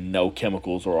sugar and no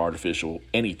chemicals or artificial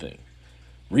anything.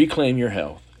 Reclaim your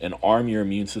health and arm your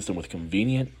immune system with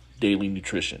convenient daily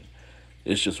nutrition.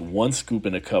 It's just 1 scoop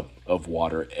in a cup of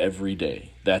water every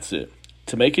day. That's it.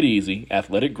 To make it easy,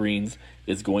 Athletic Greens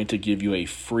is going to give you a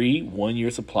free 1-year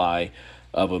supply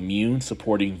of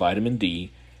immune-supporting vitamin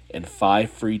D and 5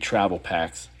 free travel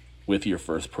packs with your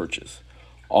first purchase.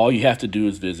 All you have to do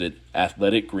is visit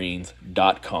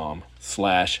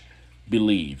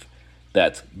athleticgreens.com/believe.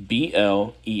 That's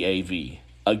BLEAV.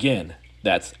 Again,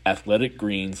 that's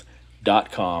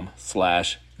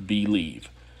athleticgreens.com/believe.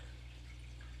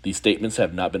 These statements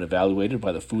have not been evaluated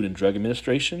by the Food and Drug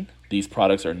Administration. These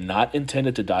products are not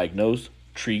intended to diagnose,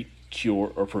 treat,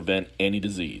 cure, or prevent any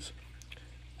disease.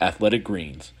 Athletic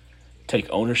Greens. Take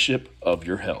ownership of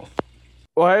your health.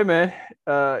 Well, hey, man,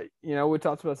 we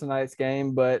talked about tonight's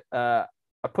game, but I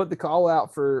put the call out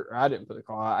I didn't put the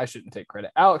call out. I shouldn't take credit.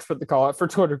 Alex put the call out for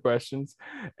Twitter questions.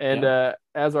 And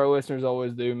as our listeners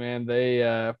always do, man,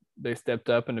 they stepped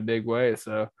up in a big way.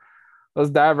 So let's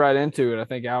dive right into it. I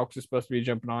think Alex is supposed to be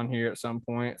jumping on here at some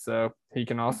point, so he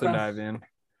can also dive in.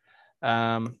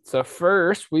 So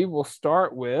first, we will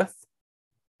start with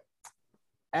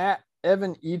at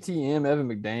Evan ETM, Evan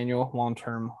McDaniel,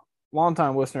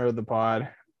 long-time listener of the pod,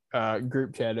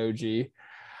 group chat OG,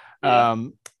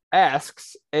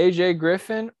 asks AJ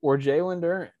Griffin or Jalen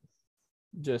Duren.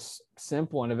 Just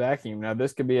simple in a vacuum. Now,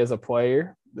 this could be as a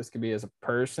player, this could be as a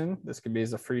person, this could be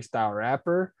as a freestyle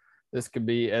rapper, this could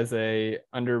be as a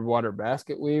underwater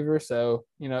basket weaver. So,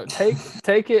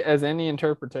 take it as any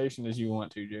interpretation as you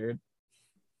want to, Jared.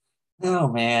 Oh,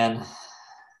 man.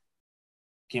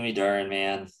 Give me Duren,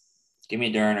 man. Give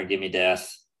me Duren or give me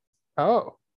death.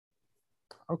 Oh,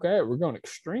 okay. We're going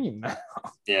extreme now.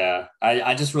 Yeah.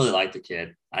 I just really like the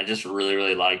kid. I just really,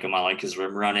 really like him. I like his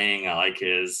rim running. I like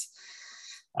his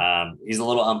he's a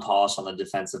little unpolished on the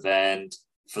defensive end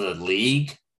for the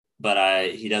league,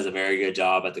 but he does a very good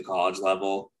job at the college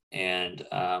level. And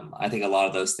I think a lot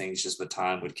of those things just with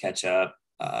time would catch up.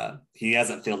 He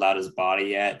hasn't filled out his body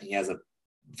yet. He has a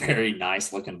very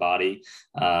nice looking body.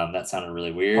 That sounded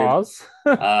really weird. Pause.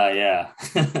 Yeah.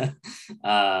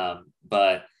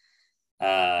 But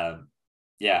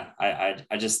yeah,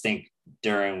 I just think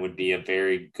Duren would be a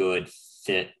very good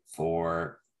fit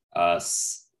for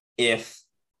us if,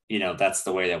 that's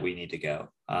the way that we need to go,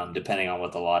 depending on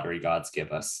what the lottery gods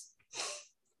give us.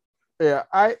 Yeah,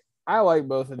 I like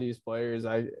both of these players.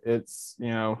 So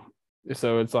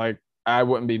it's like I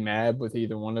wouldn't be mad with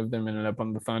either one of them ending up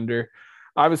on the Thunder.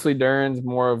 Obviously, Duren's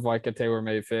more of like a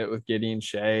tailor-made fit with Gideon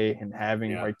Shea and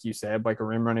having, like you said, like a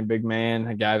rim-running big man,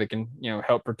 a guy that can,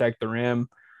 help protect the rim.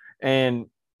 And,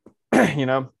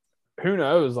 who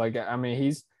knows? Like, I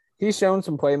mean, he's shown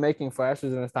some playmaking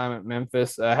flashes in his time at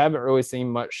Memphis. I haven't really seen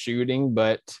much shooting,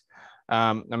 but,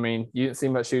 I mean, you didn't see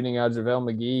much shooting out of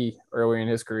JaVale McGee early in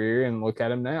his career, and look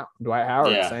at him now. Dwight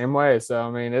Howard, same way. So,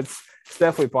 I mean, it's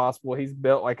definitely possible. He's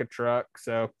built like a truck,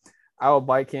 so – I would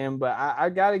like him, but I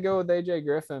got to go with AJ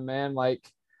Griffin, man. Like,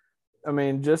 I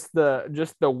mean, just the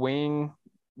wing,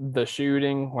 the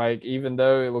shooting, like, even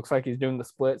though it looks like he's doing the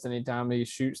splits anytime he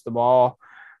shoots the ball,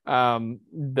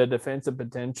 the defensive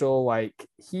potential, like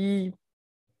he's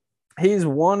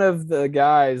one of the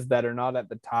guys that are not at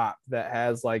the top that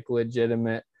has like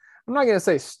legitimate, I'm not going to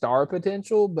say star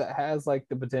potential, but has like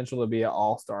the potential to be an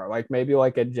all-star, like maybe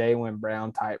like a Jaylen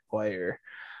Brown type player.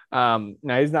 Now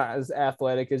he's not as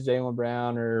athletic as Jaylen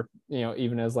Brown or,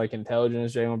 even as like intelligent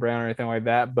as Jaylen Brown or anything like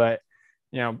that. But,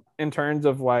 in terms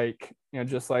of like,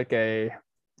 just like a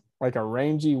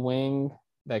rangy wing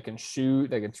that can shoot,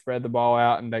 that can spread the ball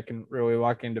out, and that can really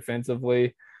lock in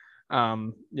defensively. I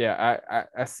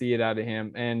see it out of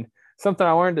him. And something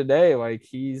I learned today, like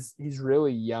he's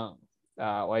really young.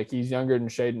 Like he's younger than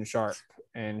Shaden Sharp,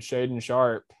 and Shaden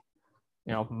Sharp,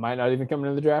 might not even come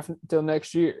into the draft until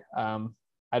next year.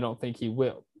 I don't think he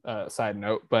will. Side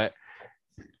note, but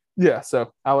yeah.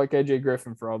 So I like AJ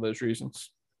Griffin for all those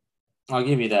reasons. I'll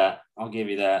give you that. I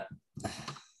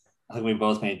think we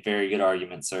both made very good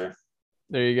arguments, sir.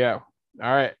 There you go.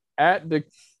 All right. It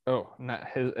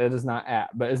is not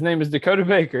at, but his name is Dakota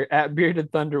Baker at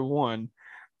Bearded Thunder 1.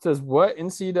 Says, what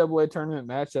NCAA tournament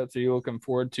matchups are you looking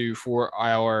forward to for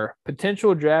our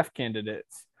potential draft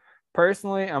candidates?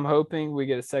 Personally, I'm hoping we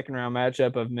get a second round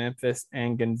matchup of Memphis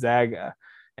and Gonzaga.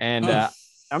 And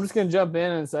I'm just going to jump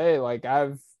in and say, like,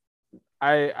 that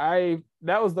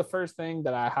was the first thing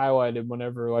that I highlighted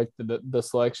whenever like the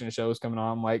selection show was coming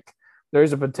on. Like,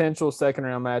 there's a potential second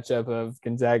round matchup of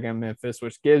Gonzaga and Memphis,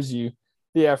 which gives you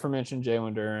the aforementioned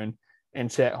Jalen Duren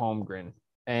and Chet Holmgren.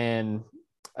 And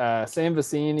Sam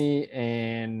Vecini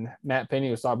and Matt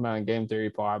Penny was talking about in Game Theory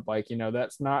Pod, like,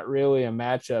 that's not really a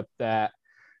matchup that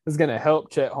is going to help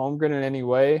Chet Holmgren in any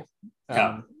way.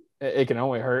 It can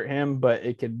only hurt him, but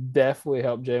it could definitely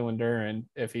help Jalen Duren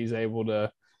if he's able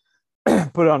to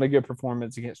put on a good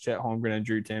performance against Chet Holmgren and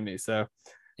Drew Timme. So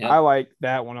I like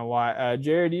that one a lot.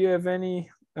 Jared, do you have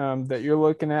any that you're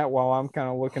looking at while I'm kind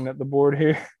of looking at the board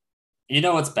here? You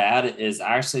know what's bad is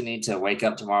I actually need to wake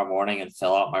up tomorrow morning and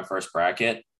fill out my first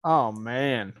bracket. Oh,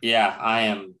 man. Yeah, I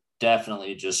am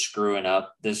definitely just screwing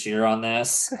up this year on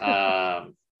this.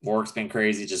 Work's been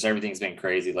crazy. Just everything's been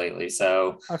crazy lately.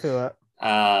 So I feel that.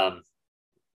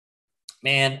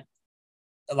 Man,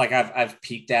 like I've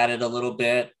peeked at it a little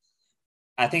bit.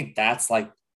 I think that's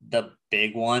like the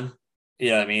big one, you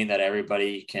know what I mean, that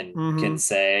everybody can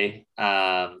say.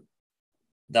 The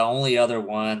only other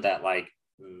one that like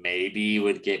maybe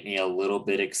would get me a little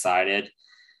bit excited,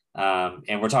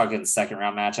 and we're talking second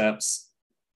round matchups.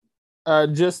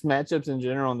 Just matchups in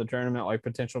general in the tournament, like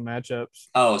potential matchups.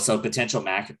 Oh, so potential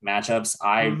matchups.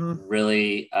 I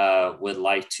really would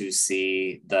like to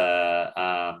see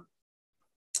the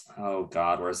oh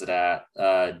God, where's it at?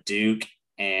 Duke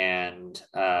and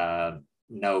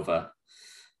Nova,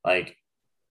 like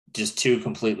just two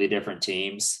completely different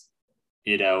teams.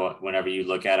 Whenever you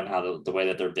look at them, how the way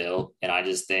that they're built, and I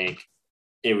just think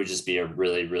it would just be a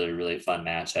really, really, really fun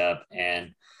matchup.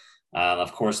 And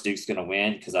of course, Duke's going to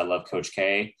win because I love Coach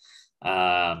K.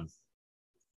 And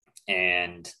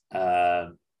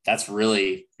that's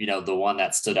really, the one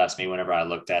that stood out to me whenever I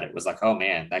looked at it was like, oh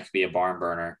man, that could be a barn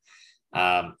burner.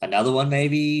 Another one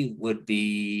maybe would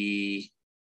be,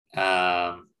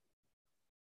 golly,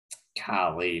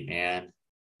 man.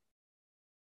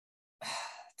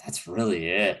 That's really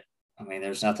it. I mean,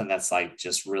 there's nothing that's like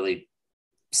just really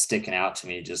sticking out to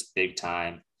me, just big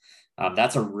time.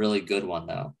 That's a really good one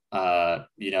though. The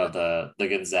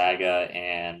Gonzaga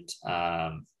and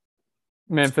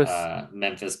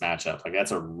Memphis matchup. Like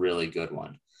that's a really good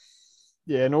one.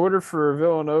 Yeah, in order for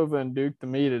Villanova and Duke to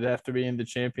meet, it'd have to be in the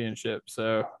championship.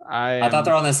 So I thought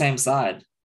they're on the same side.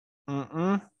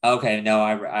 Okay, no,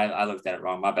 I looked at it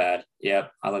wrong. My bad.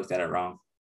 Yep, I looked at it wrong.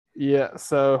 Yeah,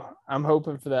 so I'm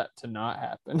hoping for that to not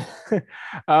happen.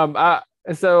 One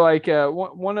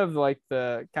of like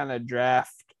the kind of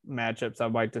draft matchups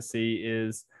I'd like to see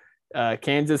is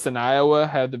Kansas and Iowa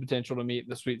have the potential to meet in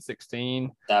the Sweet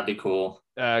 16. That'd be cool.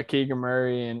 Keegan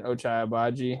Murray and Ochai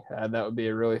Agbaji. That would be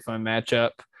a really fun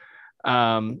matchup.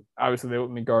 Obviously, they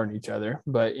wouldn't be guarding each other,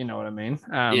 but you know what I mean.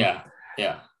 Yeah.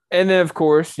 And then, of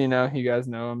course, you guys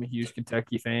know I'm a huge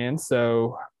Kentucky fan.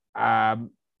 So,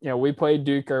 we played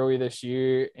Duke early this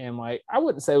year, and like I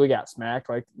wouldn't say we got smacked.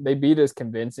 Like they beat us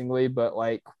convincingly, but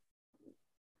like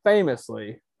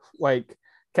famously, like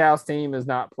Cal's team is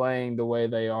not playing the way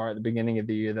they are at the beginning of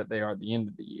the year that they are at the end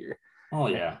of the year. Oh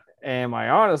yeah. And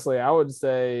like honestly, I would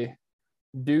say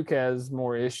Duke has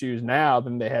more issues now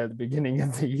than they had at the beginning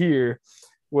of the year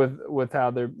with how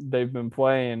they've been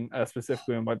playing,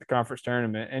 specifically in like the conference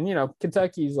tournament. And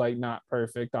Kentucky's like not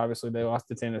perfect. Obviously, they lost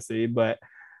to Tennessee, but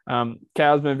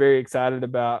Cal's been very excited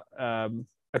about a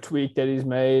tweak that he's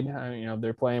made.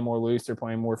 They're playing more loose, they're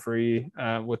playing more free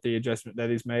with the adjustment that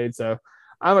he's made. So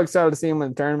I'm excited to see him in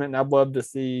the tournament, and I'd love to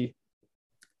see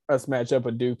us match up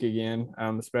with Duke again,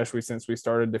 especially since we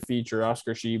started to feature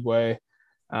Oscar Tshiebwe.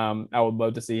 I would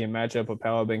love to see him match up with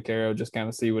Paolo Banchero, just kind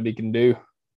of see what he can do.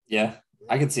 Yeah,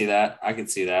 I could see that.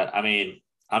 I mean,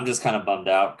 I'm just kind of bummed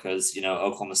out because,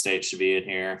 Oklahoma State should be in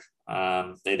here.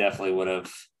 They definitely would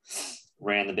have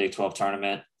ran the Big 12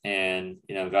 tournament and,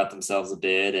 got themselves a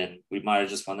bid, and we might have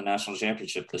just won the national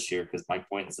championship this year because Mike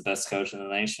Boynton's the best coach in the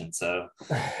nation. So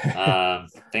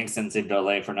thanks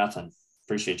NCAA for nothing.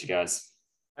 Appreciate you guys.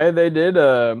 Hey, they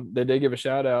did give a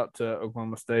shout out to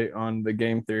Oklahoma State on the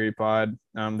Game Theory pod.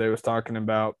 They was talking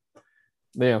about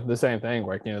the same thing,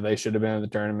 like, they should have been in the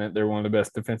tournament. They're one of the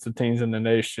best defensive teams in the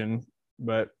nation,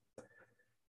 but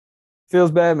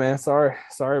feels bad, man. Sorry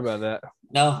about that.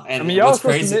 No, and I mean, y'all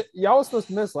were supposed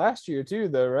to miss last year too,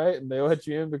 though, right? And they let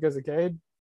you in because of Cade.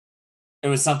 It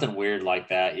was something weird like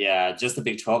that. Yeah, just the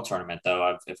Big 12 tournament,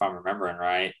 though, if I'm remembering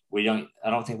right. I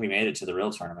don't think we made it to the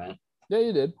real tournament. Yeah,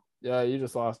 you did. Yeah, you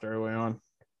just lost early on.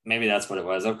 Maybe that's what it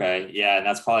was. Okay. Yeah, and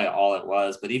that's probably all it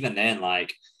was. But even then,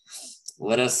 like,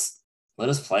 let us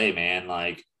play, man.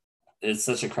 Like, it's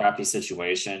such a crappy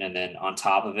situation. And then on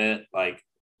top of it, like,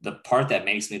 the part that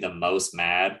makes me the most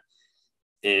mad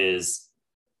is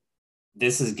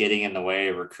this is getting in the way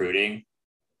of recruiting,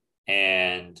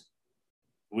 and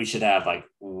we should have like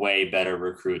way better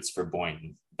recruits for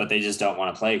Boynton, but they just don't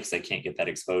want to play because they can't get that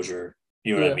exposure.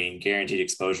 You know what I mean? Guaranteed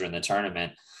exposure in the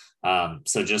tournament.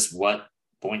 So just what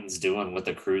Boynton's doing with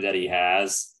the crew that he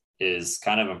has is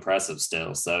kind of impressive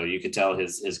still. So you could tell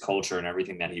his culture and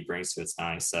everything that he brings to it's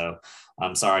nice. So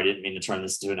I'm sorry, I didn't mean to turn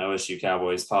this into an OSU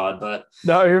Cowboys pod, but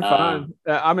no, you're fine.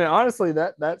 I mean, honestly,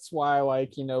 that's why,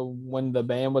 like, when the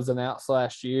ban was announced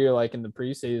last year, like in the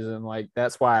preseason, like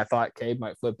that's why I thought Cade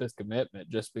might flip his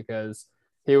commitment, just because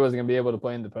he wasn't gonna be able to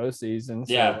play in the postseason.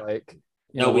 So, yeah. like,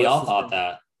 we all thought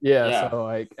that. Yeah. So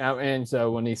like, and so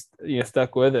when he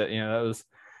stuck with it, that was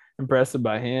impressive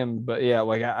by him. But yeah,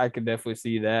 like I could definitely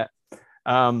see that.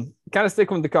 Kind of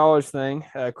sticking with the college thing,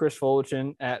 Chris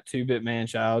Fullerton at 2-Bit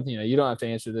Manchild. You don't have to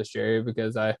answer this, Jerry,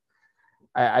 because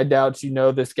I doubt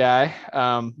this guy.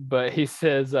 But he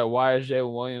says, why is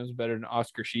Jalen Williams better than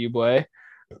Oscar Tshiebwe?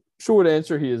 Short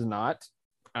answer, he is not.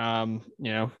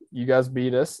 You guys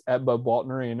beat us at Bud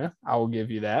Walton Arena. I will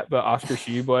give you that. But Oscar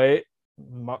Tshiebwe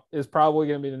is probably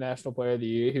going to be the National Player of the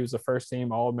Year. He was a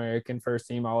first-team All-American,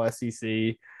 first-team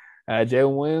All-SEC.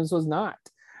 Jalen Williams was not.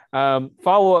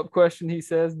 Follow-up question, he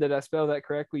says, did I spell that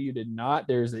correctly? You did not.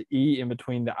 There's an E in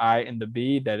between the I and the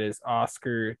B. That is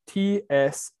Oscar Tshiebwe.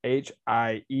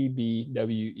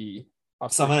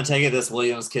 So I'm going to take it this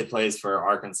Williams kid plays for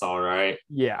Arkansas, right?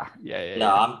 Yeah.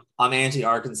 I'm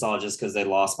anti-Arkansas just because they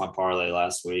lost my parlay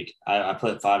last week. I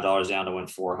put $5 down to win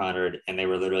 400, and they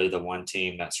were literally the one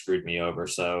team that screwed me over.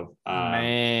 So,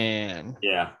 man.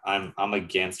 Yeah, I'm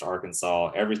against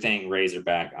Arkansas. Everything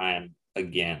Razorback I am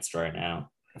against right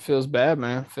now. It feels bad,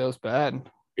 man. It feels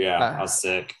bad. Yeah, I was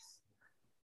sick.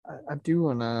 I do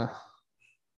wanna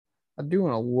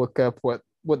look up what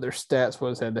their stats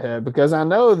was head to head, because I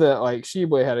know that like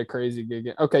Tshiebwe had a crazy good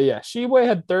game. Okay, yeah, Tshiebwe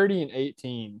had 30 and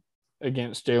 18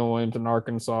 against Jalen Williams in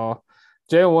Arkansas.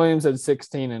 Jalen Williams had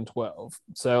 16 and 12.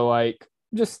 So like,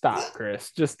 just stop,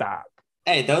 Chris. Just stop.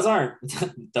 Hey, those aren't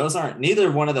neither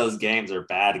one of those games are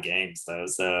bad games though.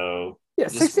 So yeah,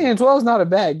 16 and 12 is not a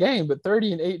bad game, but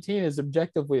 30 and 18 is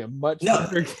objectively a much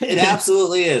better game. It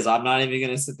absolutely is. I'm not even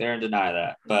going to sit there and deny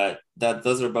that. But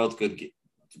those are both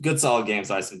good solid games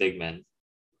by some big men.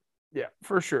 Yeah,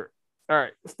 for sure. All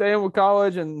right, staying with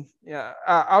college, and yeah,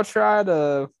 I'll try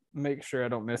to make sure I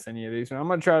don't miss any of these. I'm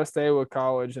going to try to stay with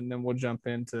college, and then we'll jump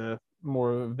into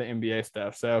more of the NBA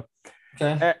stuff. So,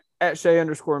 okay. At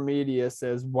Shay_media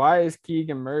says, why is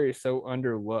Keegan Murray so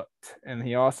underlooked? And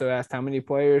he also asked, how many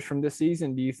players from this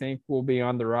season do you think will be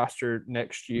on the roster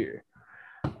next year?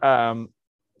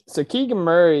 So Keegan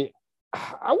Murray,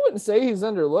 I wouldn't say he's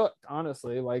underlooked,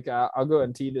 honestly. Like, I'll go ahead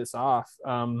and tee this off.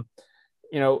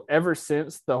 Ever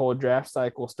since the whole draft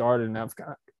cycle started, and I've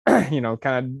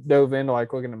kind of dove into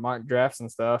like looking at mock drafts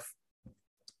and stuff,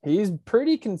 he's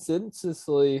pretty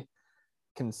consistently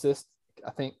consistent.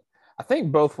 I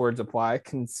think both words apply,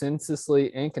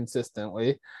 consensusly and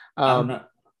consistently. Let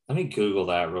me Google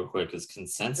that real quick. Is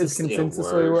consensusly a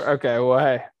word? Okay, well,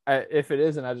 hey, if it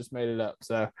isn't, I just made it up.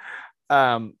 So,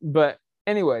 but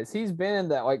anyways, he's been in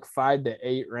that like 5 to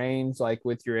 8 range, like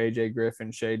with your AJ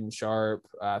Griffin, Shaden Sharp.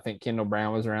 I think Kendall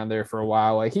Brown was around there for a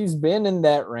while. Like, he's been in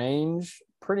that range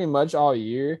pretty much all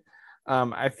year.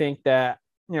 I think that,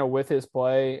 with his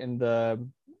play in the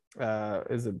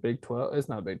is it Big 12? It's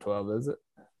not Big 12, is it?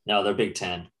 No, they're Big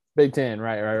 10. Big 10,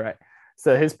 right.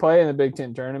 So his play in the Big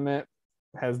 10 tournament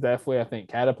has definitely, I think,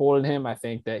 catapulted him. I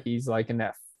think that he's like in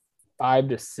that 5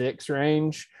 to 6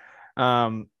 range,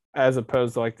 as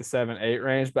opposed to like the 7-8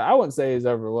 range. But I wouldn't say he's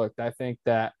overlooked. I think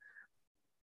that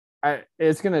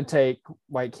it's going to take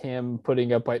like him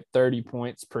putting up like 30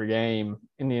 points per game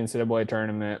in the NCAA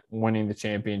tournament, winning the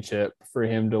championship for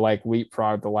him to like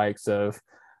leapfrog the likes of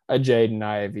a Jaden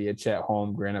Ivey, a Chet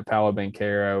Holmgren, a Paolo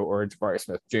Banchero, or a Jabari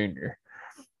Smith Jr.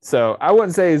 So I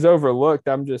wouldn't say he's overlooked.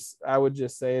 I would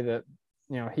just say that,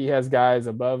 he has guys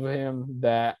above him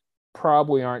that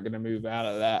probably aren't going to move out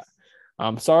of that.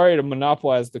 I'm sorry to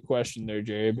monopolize the question there,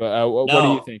 Jerry, but what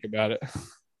do you think about it?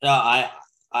 No,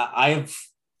 I've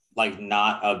like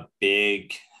not a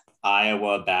big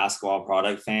Iowa basketball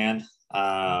product fan.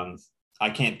 I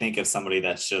can't think of somebody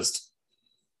that's just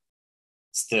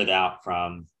stood out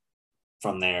from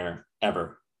there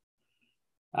ever.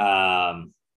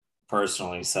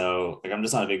 Personally. So like, I'm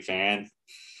just not a big fan.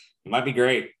 You might be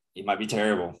great. You might be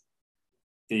terrible.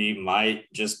 You might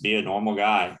just be a normal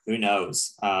guy. Who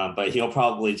knows? But he'll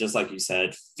probably, just like you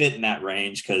said, fit in that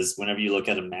range, because whenever you look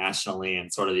at him nationally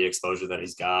and sort of the exposure that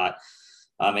he's got,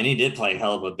 and he did play a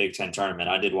hell of a Big Ten tournament.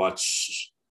 I did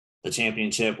watch the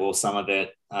championship, well, some of it.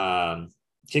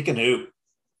 Kick and hoop,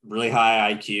 really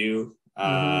high IQ,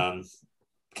 kind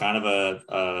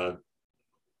of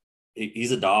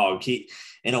he's a dog. He,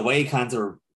 in a way, kind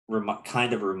of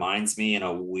reminds me in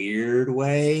a weird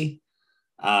way,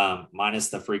 minus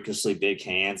the freakishly big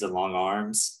hands and long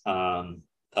arms,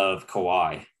 of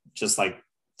Kawhi. Just like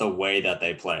the way that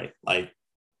they play, like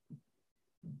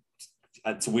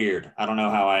it's weird. I don't know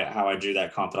how I drew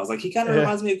that comp, but I was like, he kind of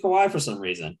reminds me of Kawhi for some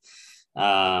reason.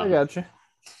 I gotcha.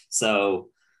 So,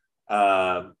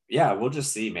 we'll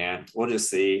just see, man. We'll just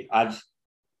see.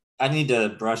 I need to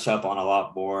brush up on a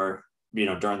lot more,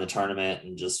 during the tournament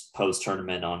and just post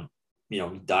tournament on,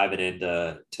 diving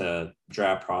into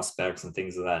draft prospects and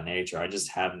things of that nature. I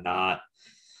just have not.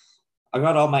 I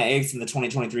got all my eggs in the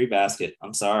 2023 basket.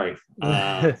 I'm sorry.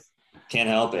 Can't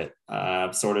help it.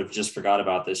 I've sort of just forgot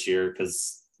about this year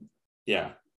because,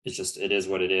 it is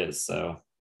what it is. So.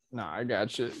 No, I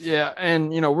got you. Yeah.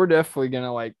 And, we're definitely going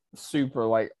to like super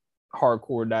like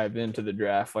hardcore dive into the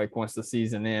draft. Like once the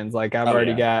season ends, like I've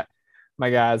already got my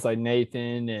guys like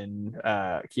Nathan and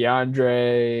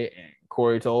Keandre and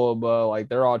Corey Tolaba. Like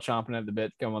they're all chomping at the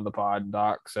bit to come on the pod,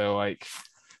 Doc. So like,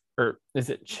 or is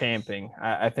it champing?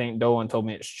 I think Dolan told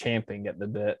me it's champing at the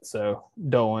bit. So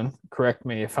Dolan, correct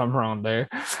me if I'm wrong there.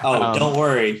 Oh, don't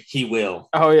worry. He will.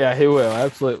 Oh yeah, he will.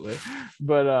 Absolutely.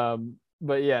 But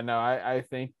yeah, no, I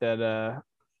think that,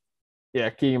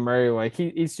 Keegan Murray, like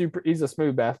he's a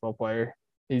smooth basketball player.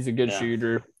 He's a good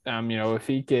shooter. If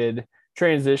he could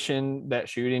transition that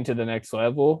shooting to the next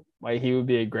level, like he would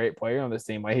be a great player on this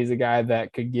team. Like he's a guy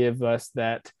that could give us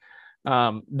that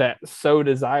so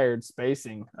desired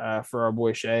spacing for our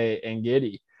boy Shea and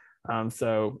Giddy.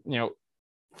 So,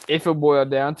 if it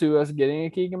boiled down to us getting a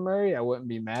Keegan Murray, I wouldn't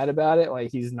be mad about it.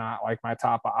 Like he's not like my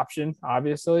top option,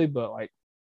 obviously, but like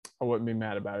I wouldn't be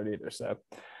mad about it either. So,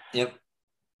 yep.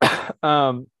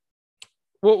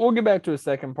 We'll get back to a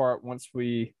second part once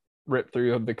we rip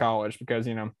through the college, because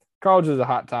college is a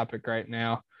hot topic right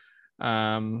now.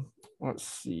 Let's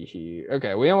see here.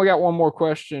 Okay, we only got one more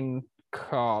question.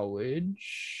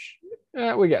 College.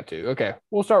 We got two. Okay,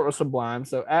 we'll start with Sublime.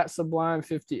 So at Sublime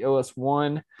 50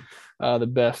 LS1, the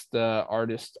best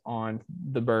artist on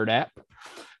the Bird app,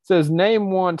 says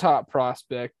name one top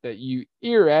prospect that you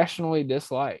irrationally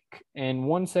dislike and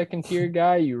one second tier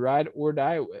guy you ride or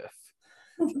die with.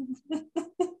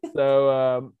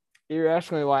 So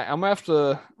irrationally like I'm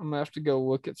gonna have to go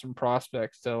look at some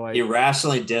prospects to like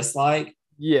irrationally dislike.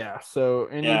 Yeah. So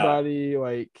anybody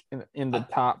like in the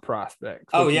top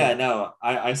prospects. Oh yeah, no,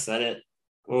 I said it.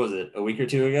 What was it? A week or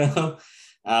two ago?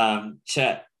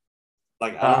 Chet.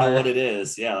 Like I don't know what it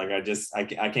is. Yeah, like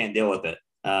I can't deal with it.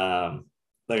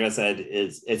 Like I said,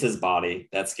 it's his body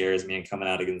that scares me, and coming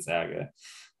out of Gonzaga.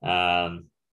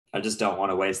 I just don't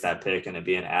want to waste that pick and it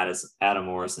being Adam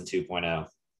Morrison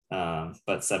 2.0,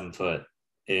 but 7 foot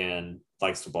and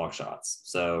likes to block shots.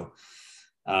 So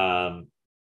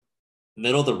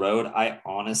middle of the road, I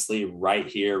honestly right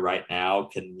here, right now,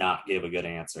 could not give a good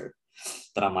answer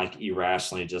that I'm like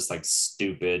irrationally just like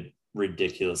stupid,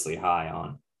 ridiculously high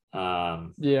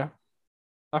on. Yeah,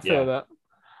 I feel that.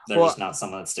 They're just not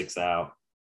someone that sticks out.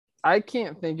 I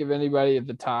can't think of anybody at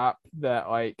the top that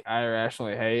like I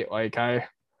irrationally hate. Like I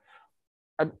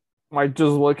like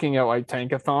just looking at like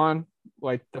Tankathon,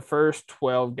 like the first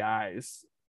 12 guys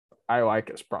I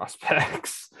like as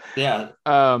prospects. Yeah.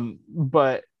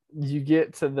 But you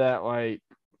get to that like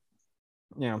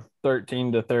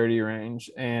 13 to 30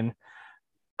 range, and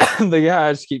the guy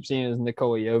I just keep seeing is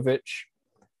Nikola Jovic.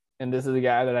 And this is a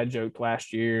guy that I joked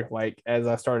last year, like as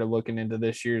I started looking into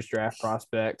this year's draft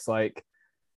prospects, like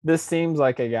this seems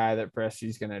like a guy that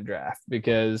Presti's going to draft,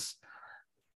 because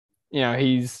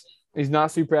he's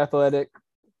not super athletic.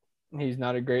 He's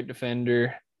not a great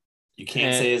defender. You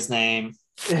can't say his name.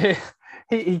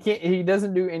 He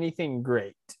doesn't do anything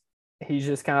great. He's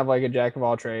just kind of like a jack of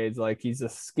all trades. Like, he's a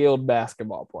skilled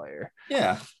basketball player.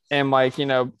 Yeah. And like,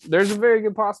 there's a very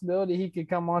good possibility he could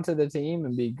come onto the team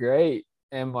and be great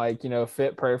and like,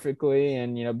 fit perfectly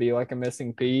and, be like a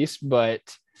missing piece. But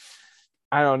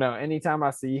I don't know. Anytime I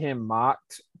see him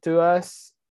mocked to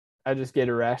us, I just get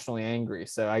irrationally angry.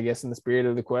 So I guess in the spirit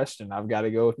of the question, I've got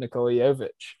to go with Nikola Jovic.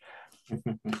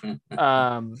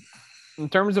 In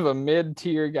terms of a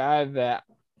mid-tier guy that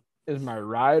is my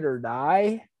ride or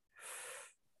die,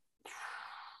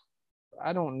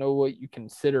 I don't know what you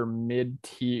consider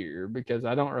mid-tier because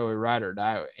I don't really ride or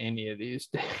die with any of these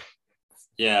days.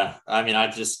 Yeah, I mean, I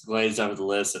just glazed over the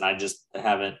list, and I just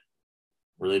haven't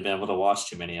really been able to watch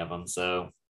too many of them. So,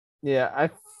 yeah,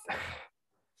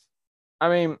 I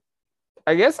mean,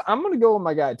 I guess I'm gonna go with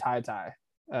my guy Ty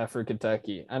for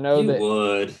Kentucky. I know you that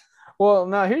would. Well,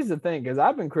 now here's the thing, because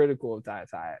I've been critical of Ty,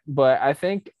 but I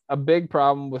think a big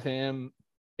problem with him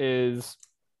is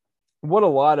what a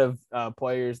lot of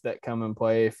players that come and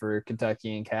play for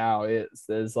Kentucky and Cal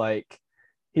is like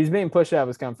he's being pushed out of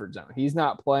his comfort zone. He's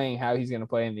not playing how he's going to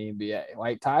play in the NBA.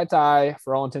 Like Ty,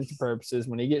 for all intents and purposes,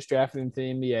 when he gets drafted into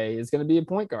the NBA, is going to be a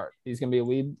point guard. He's going to be a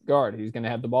lead guard. He's going to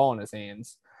have the ball in his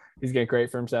hands. He's going to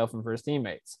create for himself and for his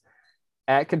teammates.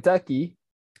 At Kentucky,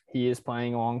 he is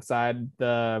playing alongside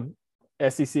the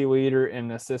SEC leader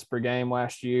in assists per game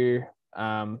last year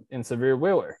in Severe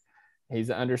Wheeler.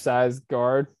 He's an undersized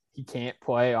guard. He can't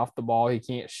play off the ball. He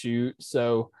can't shoot.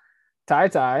 So Ty,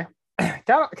 kind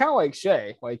of like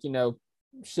Shea. Like,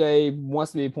 Shea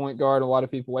wants to be a point guard. A lot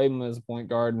of people label him as a point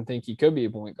guard and think he could be a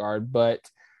point guard. But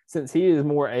since he is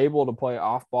more able to play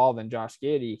off ball than Josh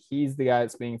Giddey, he's the guy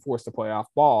that's being forced to play off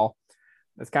ball.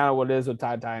 That's kind of what it is with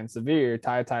Ty and Severe.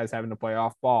 Ty is having to play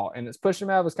off ball, and it's pushing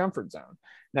him out of his comfort zone.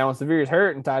 Now, when Severe's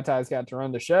hurt and Ty's got to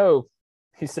run the show,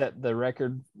 he set the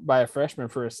record by a freshman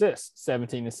for assists,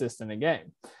 17 assists in a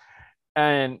game.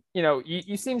 And,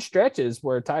 you've seen stretches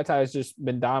where Ty has just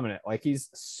been dominant. Like, he's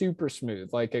super smooth,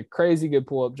 like a crazy good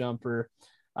pull-up jumper.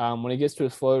 When he gets to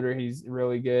his floater, he's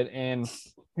really good. And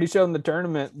he showed in the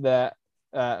tournament that,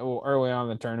 early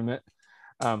on in the tournament,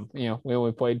 we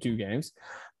only played 2 games,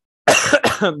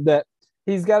 that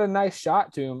he's got a nice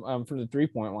shot to him from the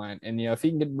 3-point line. And, if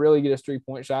he can really get his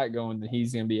 3-point shot going, then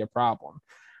he's going to be a problem.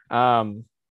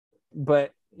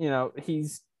 But,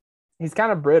 he's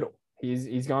kind of brittle.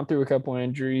 He's gone through a couple of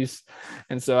injuries,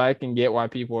 and so I can get why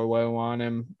people are low on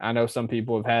him. I know some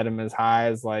people have had him as high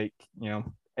as 8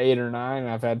 or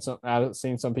 9. I've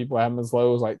seen some people have him as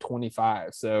low as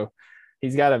 25. So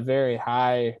he's got a very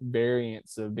high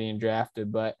variance of being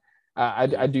drafted, but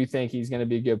I do think he's going to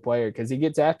be a good player because he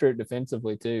gets after it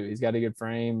defensively too. He's got a good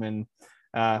frame and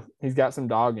he's got some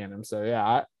dog in him. So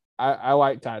yeah, I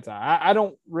like Ty. I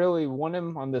don't really want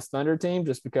him on this Thunder team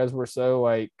just because we're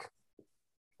so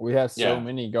we have so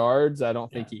many guards. I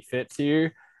don't think he fits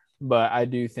here, but I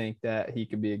do think that he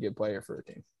could be a good player for a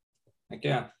team. Heck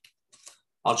yeah.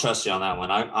 I'll trust you on that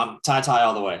one. I'm Ty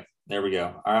all the way. There we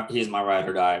go. All right, he's my ride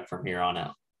or die from here on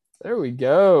out. There we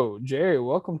go. Jerry,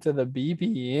 welcome to the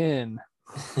BBN.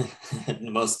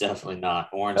 Most definitely not.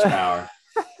 Orange power.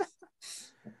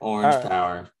 Orange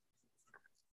power.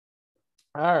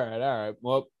 All right.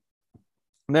 Well,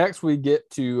 next we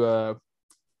get to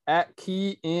at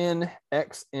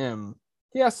KeyNXM.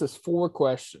 He asked us 4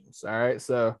 questions. All right.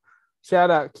 So shout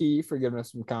out Key for giving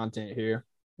us some content here.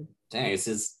 Dang,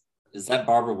 is that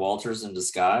Barbara Walters in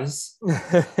disguise?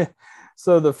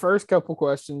 So the first couple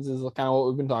questions is kind of what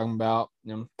we've been talking about,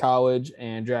 college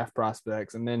and draft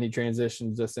prospects. And then he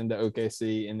transitions us into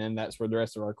OKC, and then that's where the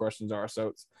rest of our questions are. So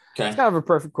it's kind of a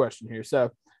perfect question here.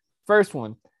 So first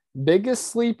one, biggest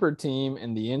sleeper team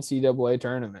in the NCAA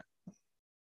tournament.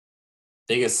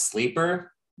 Biggest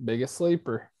sleeper? Biggest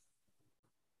sleeper.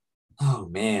 Oh,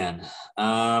 man.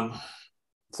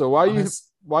 So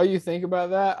while you think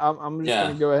about that, I'm just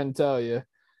going to go ahead and tell you.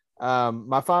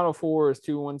 My Final Four is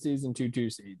 2 1 seeds and 2 2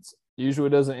 seeds. Usually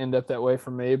it doesn't end up that way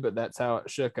for me, but that's how it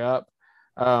shook up.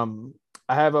 I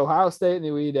have Ohio State in the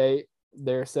Elite Eight.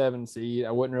 They're 7 seed.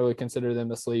 I wouldn't really consider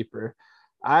them a sleeper.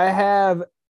 I have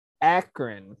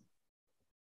Akron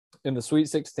in the Sweet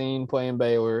 16 playing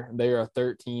Baylor. They are a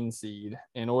 13 seed.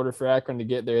 In order for Akron to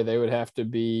get there, they would have to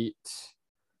beat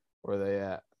 – where are they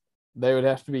at? They would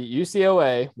have to beat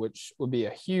UCLA, which would be a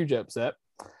huge upset,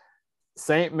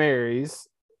 St. Mary's,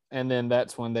 and then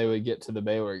that's when they would get to the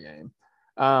Baylor game.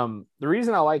 The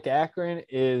reason I like Akron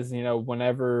is,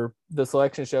 whenever the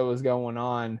selection show was going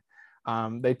on,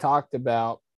 they talked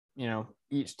about,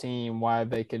 each team why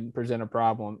they could present a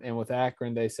problem. And with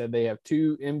Akron, they said they have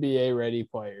 2 NBA ready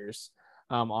players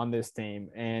on this team.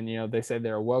 And, they said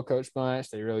they're a well-coached bunch.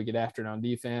 They really get after it on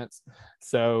defense.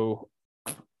 So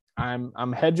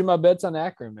I'm hedging my bets on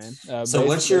Akron, man. So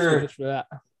what's your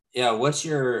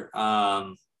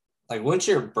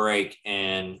break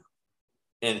in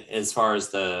as far as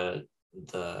the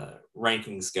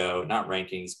rankings go, not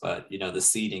rankings, but the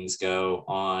seedings go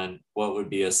on what would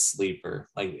be a sleeper,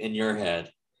 like in your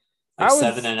head, like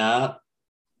 7 and up?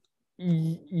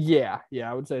 Yeah,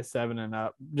 I would say 7 and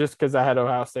up, just because I had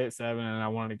Ohio State 7 and I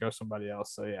wanted to go somebody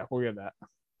else. So yeah, we'll get that.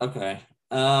 Okay.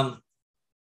 I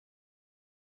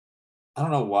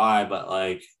don't know why, but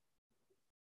like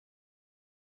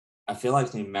I feel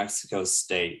like New Mexico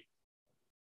State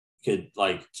could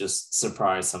like just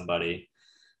surprise somebody.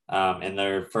 In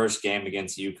their first game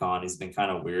against UConn, he's been kind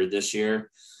of weird this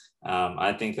year.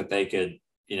 I think that they could,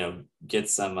 get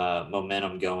some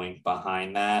momentum going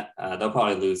behind that. They'll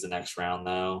probably lose the next round,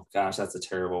 though. Gosh, that's a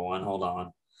terrible one. Hold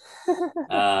on.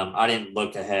 I didn't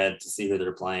look ahead to see who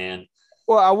they're playing.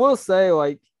 Well, I will say,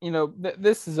 like,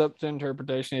 this is up to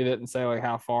interpretation. He didn't say, like,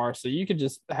 how far. So you could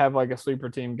just have, like, a sleeper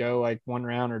team go, like, 1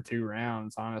 round or 2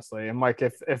 rounds, honestly. And, like,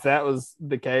 if that was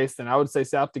the case, then I would say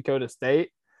South Dakota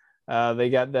State. They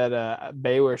got that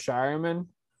Baylor Shireman.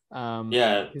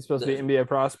 He's supposed to be NBA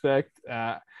prospect.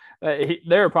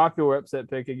 They're a popular upset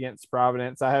pick against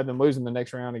Providence. I had them losing the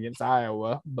next round against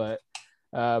Iowa, but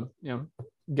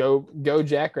go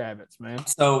Jackrabbits, man.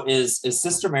 So is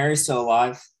Sister Mary still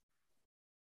alive?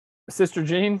 Sister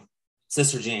Jean,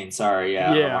 sorry.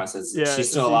 Yeah. I don't know why I said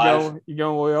she's still alive. You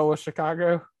going Loyola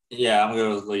Chicago? Yeah, I'm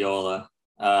going with Loyola.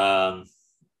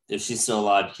 If she's still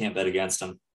alive, you can't bet against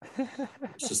them.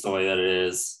 It's just the way that it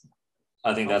is.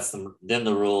 I think that's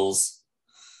the rules.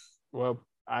 Well,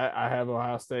 I have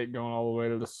Ohio State going all the way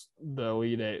to the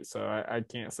Elite Eight, so I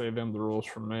can't say them the rules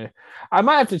for me. I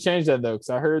might have to change that, though, because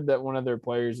I heard that one of their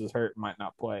players is hurt and might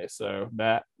not play, so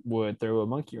that would throw a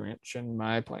monkey wrench in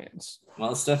my plans.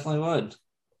 Well, it definitely would.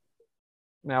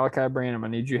 Malachi Branham, I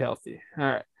need you healthy.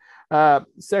 All right.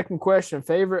 Second question,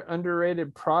 favorite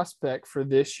underrated prospect for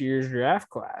this year's draft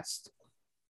class?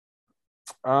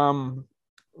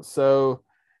 So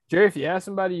Jerry, if you have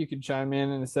somebody, you could chime in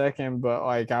a second, but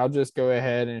like I'll just go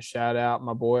ahead and shout out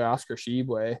my boy Oscar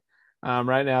Tshiebwe.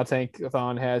 Right now,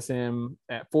 Tankathon has him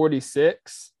at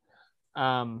 46.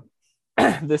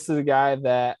 This is a guy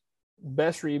that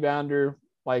best rebounder,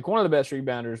 like one of the best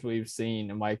rebounders we've seen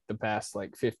in like the past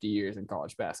like 50 years in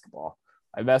college basketball.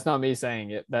 Like, that's not me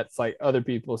saying it. That's like other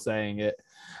people saying it.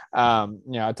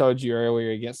 I told you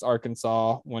earlier against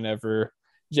Arkansas, whenever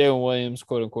Jalen Williams,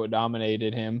 quote unquote,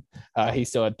 dominated him, he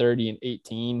still had 30 and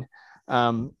 18.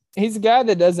 He's a guy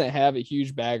that doesn't have a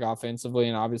huge bag offensively,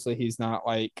 and obviously he's not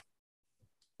like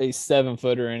a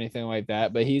 7-footer or anything like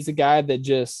that, but he's a guy that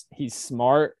he's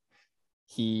smart.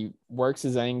 He works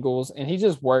his angles and he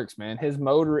just works, man. His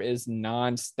motor is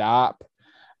nonstop.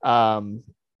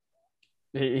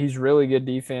 He's really good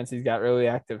defense. He's got really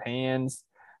active hands.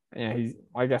 He's,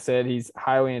 like I said, he's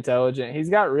highly intelligent. He's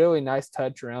got really nice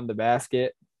touch around the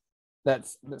basket.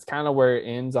 That's kind of where it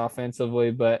ends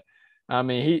offensively. But I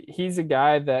mean, he's a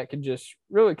guy that could just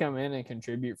really come in and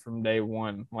contribute from day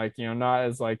one. Like, not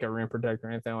as like a rim protector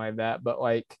or anything like that, but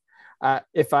like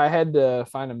if I had to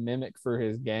find a mimic for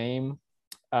his game,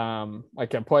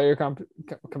 like a player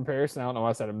comparison, I don't know why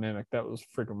I said a mimic. That was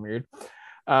freaking weird.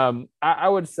 I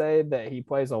would say that he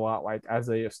plays a lot like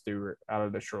Isaiah Stewart out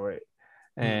of Detroit.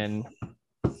 And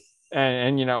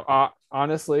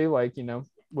honestly, like,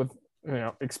 with,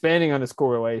 expanding on his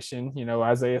correlation,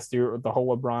 Isaiah Stewart with the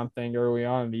whole LeBron thing early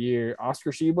on in the year,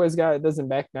 Oscar Tshiebwe's guy that doesn't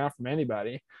back down from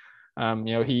anybody.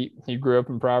 He grew up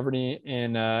in poverty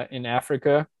in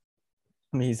Africa.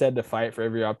 I mean, he's had to fight for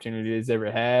every opportunity he's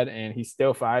ever had, and he's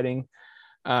still fighting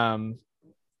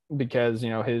because,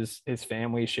 his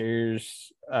family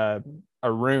shares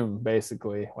a room,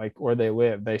 basically, like where they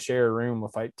live. They share a room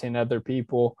with like 10 other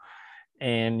people,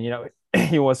 and,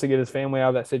 he wants to get his family out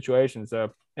of that situation.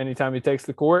 So anytime he takes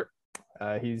the court,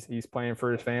 he's playing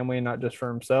for his family, not just for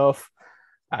himself.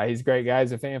 He's a great guy.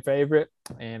 He's a fan favorite.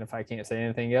 And if I can't say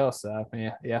anything else,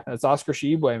 that's Oscar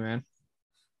Tshiebwe, man.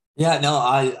 Yeah, no,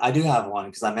 I do have one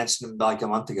because I mentioned him like a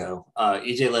month ago.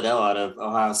 EJ Liddell out of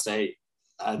Ohio State.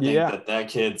 I think that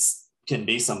kid can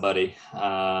be somebody.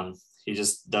 He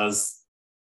just does,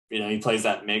 he plays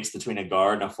that mix between a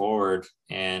guard and a forward,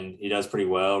 and he does pretty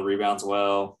well, rebounds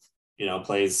well,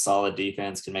 plays solid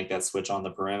defense, can make that switch on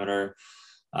the perimeter.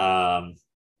 I'm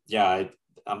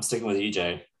sticking with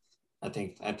EJ. I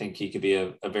think he could be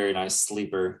a very nice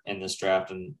sleeper in this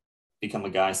draft and become a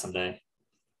guy someday.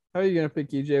 How are you gonna pick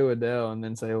EJ Waddell and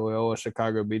then say, "Well,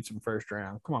 Chicago beats him first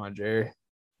round"? Come on, Jerry.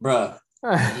 Bruh.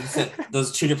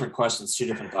 Those two different questions, two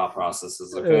different thought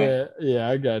processes. Okay. Yeah,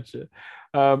 I got you.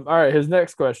 All right, his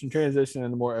next question, transition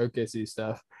into more OKC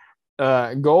stuff.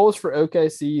 Goals for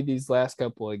OKC these last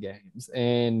couple of games,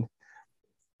 and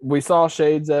we saw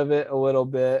shades of it a little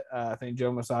bit. I think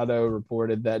Joe Masato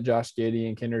reported that Josh Giddey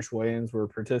and Kenrich Williams were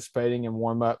participating in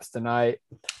warm-ups tonight.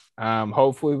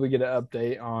 Hopefully we get an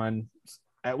update on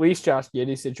at least Josh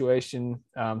Giddey's situation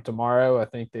tomorrow. I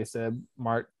think they said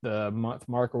the month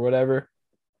mark or whatever.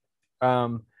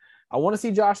 I want to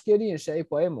see Josh Giddey and Shea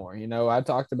play more. You know, I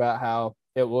talked about how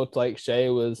it looked like Shea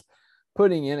was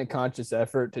putting in a conscious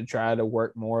effort to try to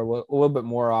work more, a little bit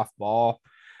more off ball.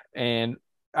 And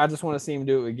I just want to see him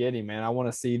do it with Giddey, man. I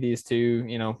want to see these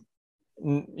two,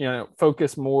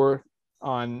 focus more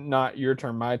on not your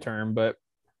turn, my turn, but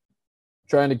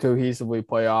trying to cohesively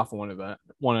play off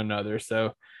one another.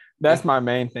 So that's my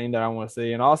main thing that I want to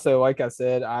see. And also, like I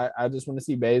said, I just want to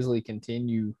see Bazley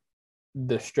continue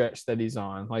the stretch that he's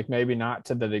on. Like maybe not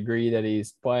to the degree that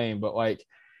he's playing, but like,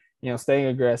 staying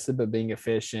aggressive but being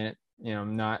efficient,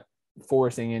 not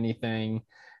forcing anything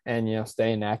and,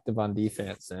 staying active on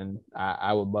defense. And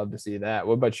I would love to see that.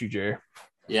 What about you, Jerry?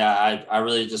 Yeah, I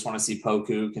really just want to see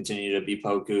Poku continue to be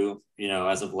Poku,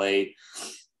 as of late.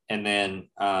 And then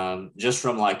just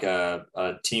from like a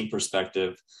team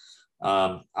perspective,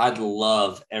 I'd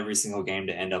love every single game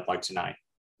to end up like tonight.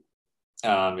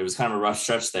 It was kind of a rough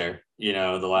stretch there,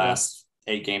 the last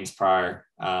 8 games prior.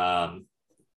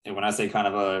 And when I say kind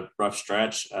of a rough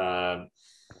stretch, there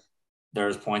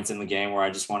was points in the game where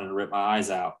I just wanted to rip my eyes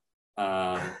out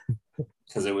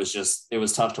because it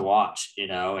was tough to watch,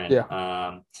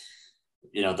 and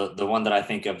the one that I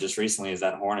think of just recently is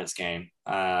that Hornets game.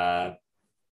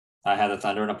 I had the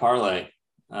Thunder in a parlay.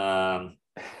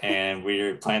 And we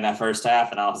were playing that first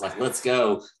half and I was like, let's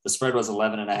go. The spread was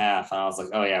 11.5. And I was like,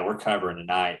 oh yeah, we're covering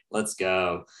tonight. Let's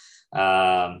go.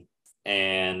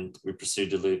 And we proceed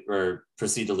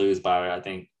to lose by, I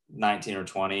think 19 or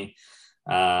 20.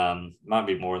 Might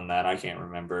be more than that. I can't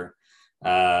remember.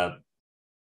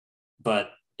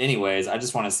 But anyways, I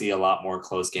just want to see a lot more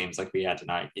close games like we had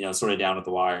tonight, sort of down with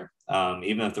the wire.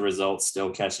 Even if the results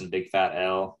still catching big fat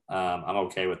L, I'm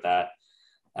okay with that.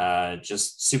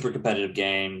 Just super competitive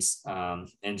games.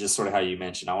 And just sort of how you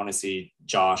mentioned, I want to see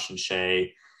Josh and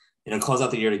Shea, close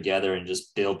out the year together and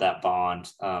just build that bond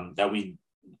that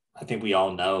I think we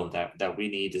all know that we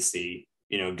need to see,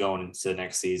 going into the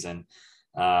next season.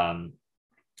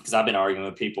 Because I've been arguing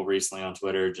with people recently on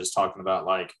Twitter, just talking about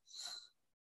like,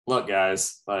 look,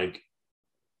 guys, like,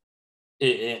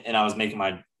 and I was making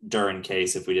my Duren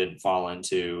case if we didn't fall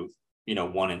into,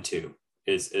 1 and 2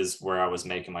 is where I was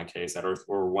making my case at,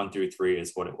 or 1 through 3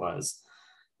 is what it was.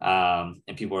 And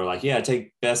people are like, yeah,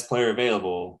 take best player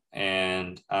available.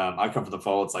 And I come from the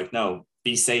fold. It's like, no,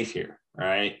 be safe here,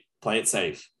 right? Play it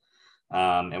safe.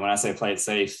 And when I say play it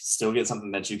safe, still get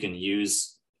something that you can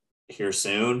use here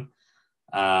soon.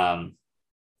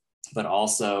 But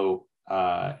also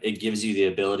it gives you the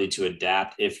ability to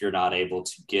adapt if you're not able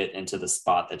to get into the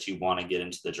spot that you want to get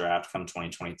into the draft come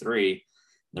 2023.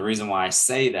 The reason why I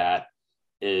say that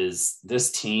is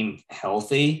this team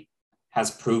healthy has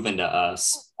proven to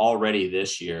us already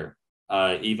this year,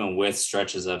 even with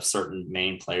stretches of certain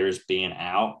main players being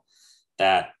out,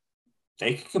 that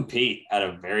they can compete at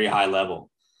a very high level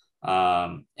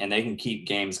and they can keep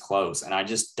games close. And I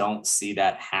just don't see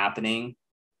that happening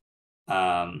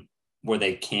where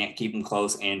they can't keep them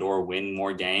close and or win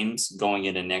more games going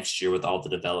into next year with all the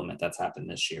development that's happened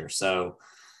this year. So,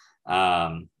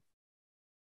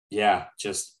 yeah,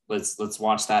 just let's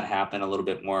watch that happen a little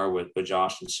bit more with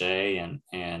Josh and Shea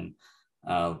and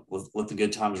let the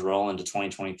good times roll into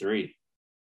 2023.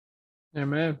 Yeah,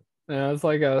 man. Yeah, it's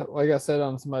like I said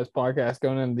on somebody's podcast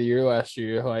going into the year last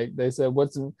year. Like they said,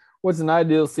 what's an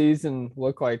ideal season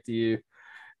look like to you?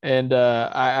 And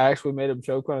I actually made him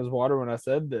choke on his water when I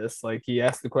said this. Like he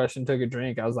asked the question, took a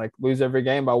drink. I was like, lose every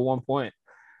game by 1 point.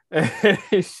 And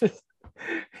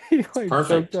he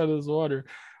choked on his water.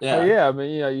 Yeah, yeah. I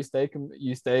mean,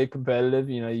 you stay competitive.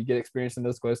 You get experience in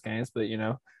those close games, but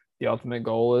the ultimate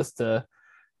goal is to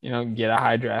get a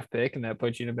high draft pick, and that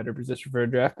puts you in a better position for a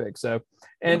draft pick. So,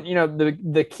 and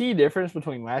the key difference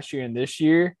between last year and this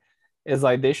year is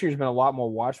like this year's been a lot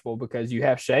more watchable because you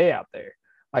have Shea out there.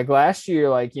 Like last year,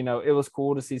 it was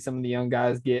cool to see some of the young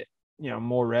guys get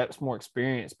more reps, more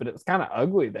experience, but it was kind of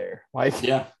ugly there. Like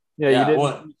you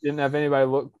didn't have anybody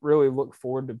look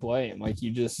forward to playing. Like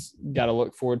you just got to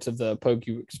look forward to the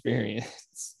Poku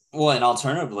experience. Well, and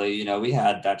alternatively, we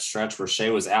had that stretch where Shea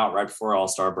was out right before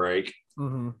All-Star break.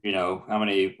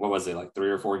 What was it, like 3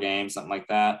 or 4 games, something like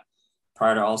that,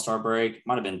 prior to All-Star break?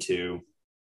 Might have been 2.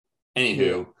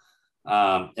 Anywho,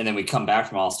 and then we come back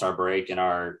from All-Star break and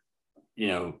our,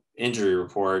 injury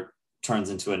report turns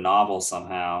into a novel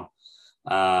somehow.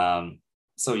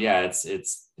 So yeah,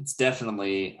 it's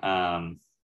definitely a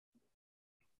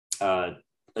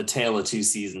tale of 2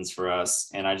 seasons for us.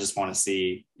 And I just want to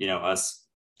see, us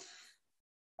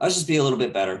just be a little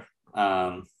bit better,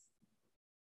 on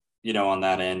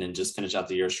that end and just finish out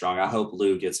the year strong. I hope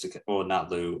Lou gets to, well,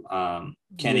 not Lou,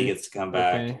 Kenny gets to come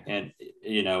back and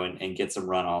get some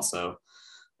run also.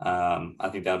 I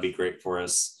think that would be great for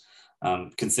us,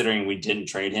 considering we didn't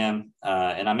trade him.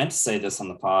 And I meant to say this on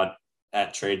the pod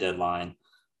at trade deadline.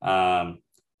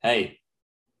 Hey,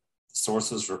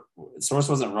 source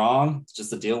wasn't wrong. It's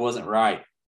just the deal wasn't right.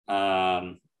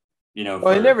 He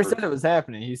never said it was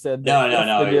happening. He said that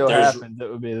no. If the deal happened, it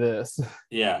would be this.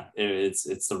 Yeah,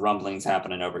 it's the rumblings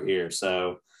happening over here.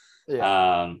 So, it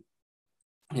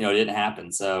didn't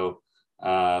happen. So,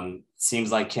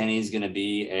 seems like Kenny's going to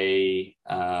be a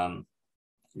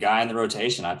guy in the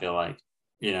rotation. I feel like,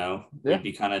 we'd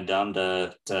be kind of dumb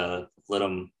to let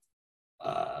him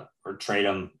or trade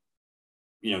him,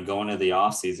 going into the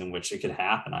off season, which it could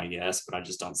happen, I guess, but I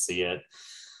just don't see it.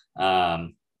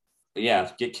 But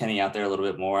yeah, get Kenny out there a little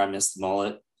bit more. I miss the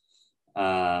mullet,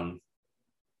 and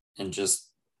just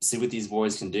see what these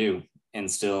boys can do and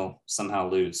still somehow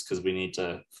lose, because we need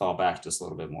to fall back just a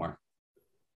little bit more.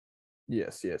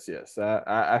 Yes.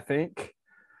 I think.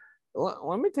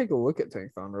 Let me take a look at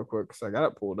Tankathon real quick because I got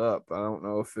it pulled up. I don't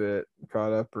know if it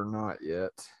caught up or not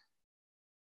yet.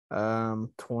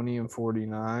 20 and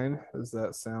 49. Does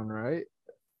that sound right?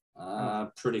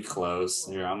 Pretty close.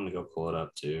 Here, I'm gonna go pull it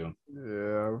up too.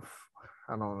 Yeah,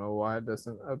 I don't know why it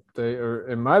doesn't update, or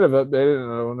it might have updated.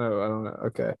 And I don't know.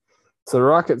 Okay, so the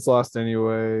Rockets lost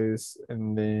anyways,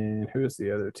 and then who is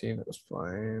the other team that was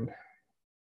playing?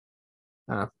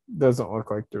 Doesn't look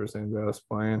like there was anybody else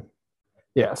playing.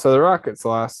 Yeah, so the Rockets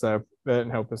lost, so that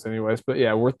didn't help us anyways. But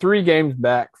yeah, we're 3 games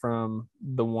back from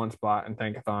the 1 spot in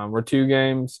Tankathon. We're 2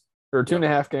 games or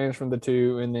 2.5 games from the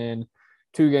 2, and then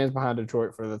 2 games behind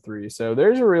Detroit for the 3. So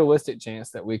there's a realistic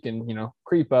chance that we can,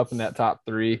 creep up in that top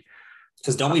 3.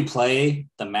 Because don't we play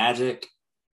the Magic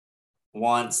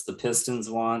once, the Pistons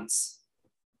once?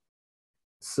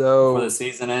 So before the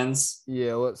season ends?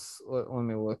 Yeah, let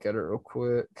me look at it real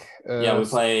quick. We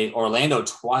play Orlando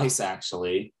twice,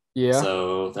 actually. Yeah.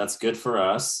 So that's good for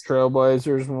us.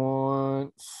 Trailblazers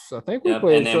once. I think we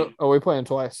played. We played them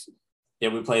twice. Yeah,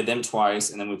 we played them twice,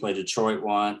 and then we played Detroit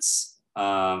once.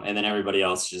 And then everybody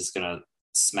else is just gonna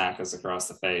smack us across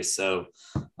the face. So,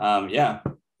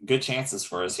 good chances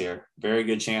for us here. Very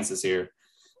good chances here.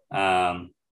 I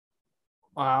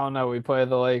don't know. We play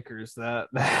the Lakers. That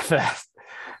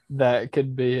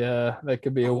could be a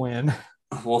win.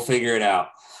 We'll figure it out.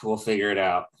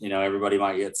 Everybody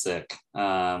might get sick. They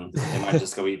might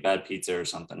just go eat bad pizza or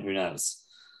something. Who knows?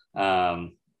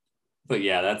 But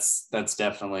yeah, that's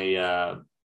definitely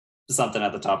something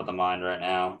at the top of the mind right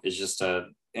now, is just to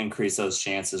increase those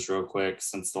chances real quick,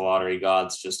 since the lottery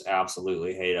gods just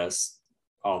absolutely hate us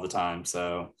all the time.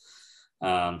 So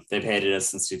they've hated us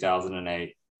since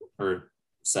 2008 or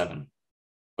 7,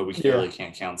 but we really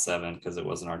can't count 7 because it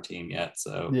wasn't our team yet.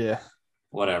 So yeah,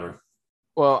 whatever.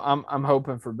 Well, I'm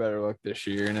hoping for better luck this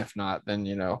year, and if not, then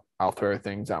I'll throw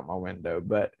things out my window.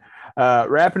 But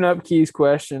wrapping up Key's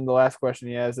question, the last question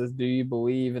he has is, do you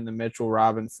believe in the Mitchell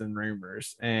Robinson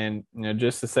rumors? And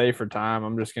just to save for time,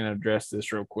 I'm just going to address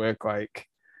this real quick. Like,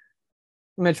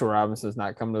 Mitchell Robinson's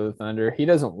not coming to the Thunder. He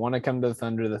doesn't want to come to the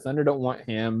Thunder. The Thunder don't want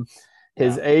him.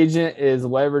 His agent is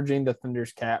leveraging the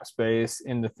Thunder's cap space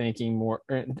into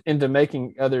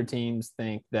making other teams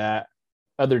think that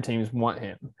other teams want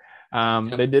him.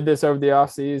 They did this over the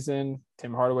offseason.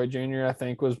 Tim Hardaway Jr., I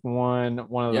think, was one.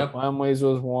 One of the Plumlees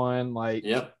was one.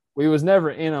 We was never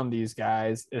in on these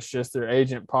guys. It's just their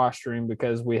agent posturing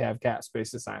because we have cap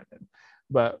space to sign them.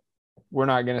 But we're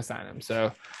not going to sign him.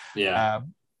 So,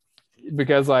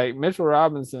 because Mitchell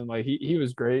Robinson, he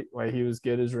was great. He was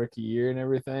good his rookie year and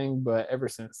everything. But ever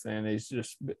since then, it's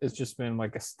just been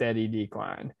a steady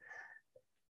decline.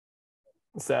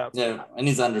 So and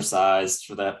he's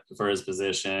undersized for his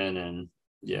position, and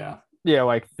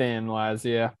thin wise,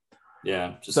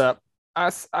 so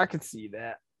I could see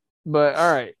that. But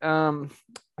all right,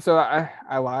 so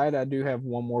I lied. I do have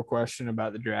one more question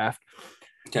about the draft.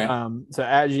 Okay. So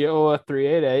at Giola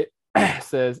 388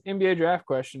 says, NBA draft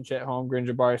question: Chet Holmgren,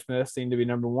 Jabari Smith seem to be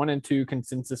number 1 and 2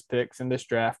 consensus picks in this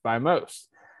draft by most.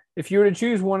 If you were to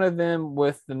choose one of them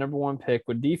with the number 1 pick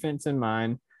with defense in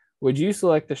mind, Would you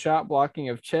select the shot blocking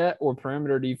of Chet or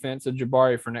perimeter defense of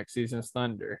Jabari for next season's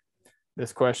Thunder?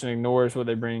 This question ignores what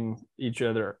they bring each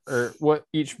other or what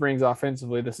each brings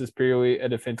offensively. This is purely a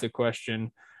defensive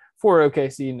question for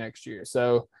OKC next year.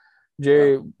 So,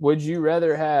 Jerry, would you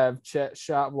rather have Chet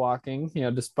shot blocking,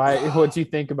 despite what you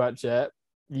think about Chet,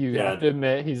 you have to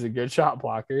admit he's a good shot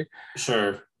blocker.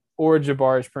 Sure. Or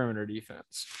Jabari's perimeter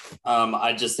defense?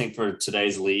 I just think for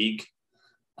today's league,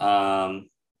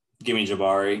 give me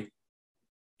Jabari,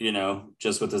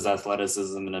 just with his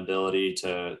athleticism and ability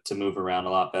to move around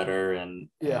a lot better. And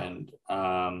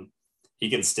he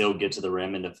can still get to the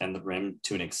rim and defend the rim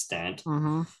to an extent.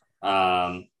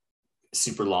 Mm-hmm.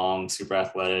 Super long, super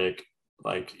athletic.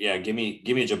 Give me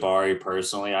Jabari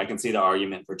personally. I can see the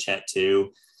argument for Chet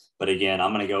too. But again,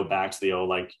 I'm going to go back to the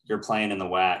old, you're playing in the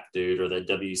WAC, dude, or the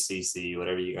WCC,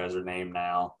 whatever you guys are named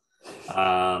now.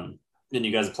 Then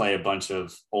you guys play a bunch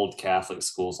of old Catholic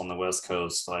schools on the West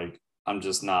Coast. I'm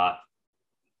just not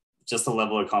 – just the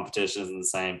level of competition isn't the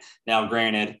same. Now,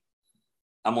 granted,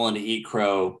 I'm willing to eat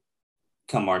crow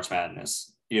come March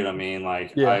Madness. You know what I mean?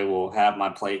 I will have my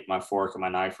plate, my fork, and my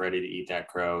knife ready to eat that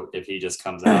crow if he just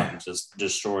comes out and just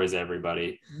destroys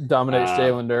everybody. Dominates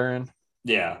Jalen Duren.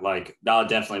 Yeah, I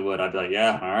definitely would. I'd be like,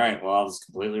 yeah, all right. Well, I was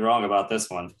completely wrong about this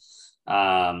one.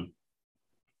 I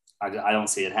don't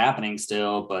see it happening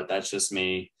still, but that's just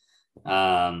me.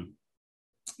 But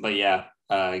yeah,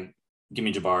 give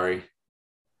me Jabari.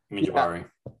 Jabari.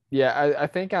 Yeah, I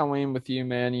think I lean with you,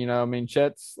 man.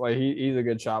 Chet's he's a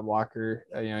good shot blocker.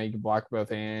 He can block both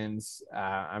hands.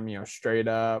 Straight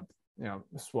up,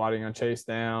 swatting on chase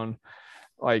down.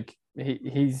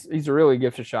 He's a really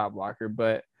gifted shot blocker,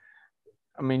 but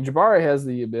Jabari has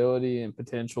the ability and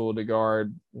potential to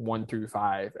guard 1 through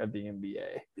 5 at the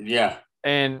NBA. Yeah.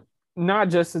 And not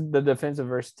just the defensive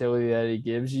versatility that he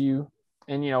gives you.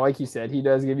 And, like you said, he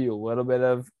does give you a little bit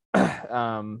of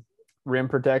rim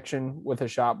protection with his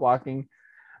shot blocking.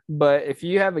 But if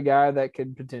you have a guy that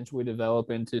could potentially develop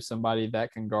into somebody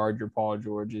that can guard your Paul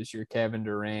Georges, your Kevin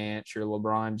Durant, your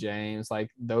LeBron James,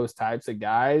 those types of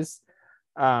guys,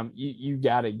 you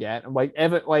got to get.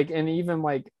 And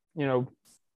even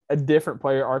a different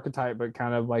player archetype, but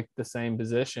kind of the same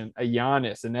position, a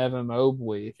Giannis, an Evan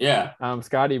Mobley,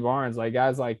 Scotty Barnes,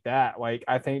 guys like that.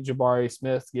 I think Jabari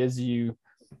Smith gives you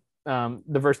the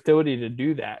versatility to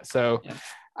do that. So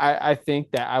I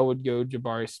think that I would go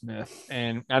Jabari Smith.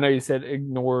 And I know you said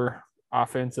ignore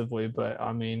offensively, but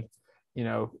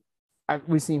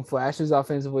we've seen flashes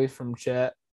offensively from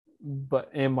Chet. But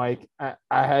I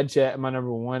had Chet at my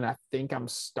number 1. I think I'm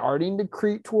starting to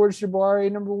creep towards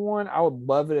Jabari number 1. I would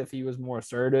love it if he was more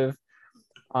assertive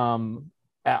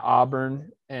at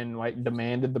Auburn and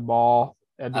demanded the ball.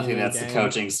 I think that's the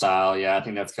coaching style. Yeah, I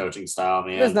think that's coaching style,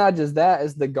 man. It's not just that;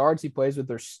 it's the guards he plays with.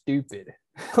 They're stupid.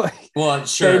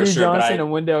 Sure. Johnson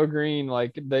and Wendell Green,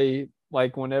 they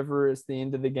whenever it's the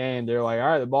end of the game, they're all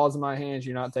right, the ball's in my hands.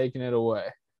 You're not taking it away.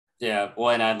 Yeah, well,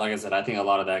 and like I said, I think a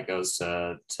lot of that goes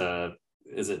to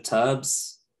is it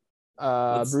Tubbs?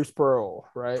 Bruce Pearl,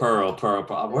 right? Pearl.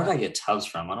 Where did I get Tubbs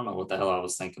from? I don't know what the hell I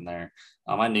was thinking there.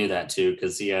 I knew that too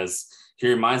because he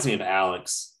reminds me of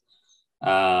Alex,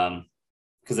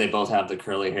 because they both have the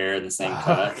curly hair and the same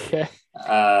cut. Okay.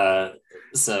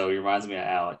 So he reminds me of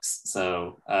Alex.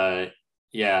 So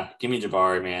give me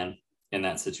Jabari, man, in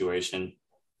that situation.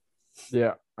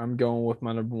 Yeah. I'm going with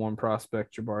my number 1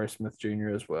 prospect, Jabari Smith Jr.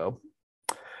 as well.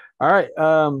 All right.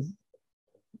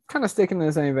 Kind of sticking in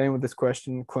the same vein with this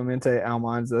question, Clemente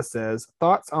Almanza says,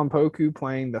 thoughts on Poku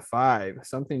playing the 5?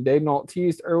 Something Dave Nault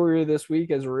teased earlier this week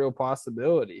as a real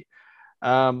possibility.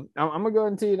 I'm going to go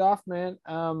ahead and tee it off, man.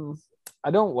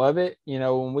 I don't love it.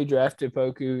 When we drafted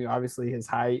Poku, obviously his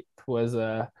height was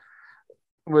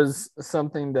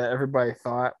something that everybody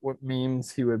thought what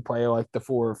means he would play the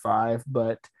 4 or 5,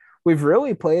 but we've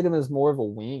really played him as more of a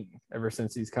wing ever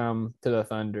since he's come to the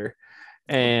Thunder.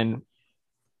 And,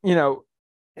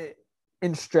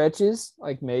 in stretches,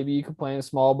 maybe you could play a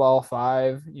small ball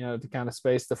 5, to kind of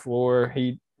space the floor.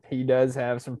 He does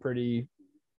have some pretty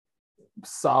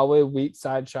solid weak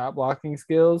side shot blocking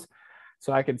skills.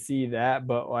 So I could see that.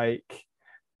 But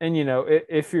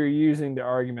if you're using the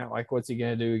argument, what's he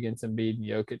going to do against Embiid and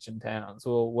Jokic and Towns?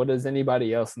 Well, what does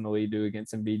anybody else in the league do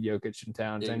against Embiid, Jokic, and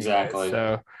Towns anyway? Exactly.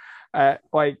 So,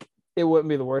 it wouldn't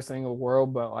be the worst thing in the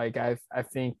world, but I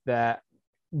think that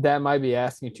might be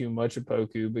asking too much of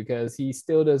Poku because he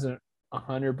still doesn't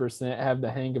 100% have the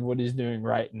hang of what he's doing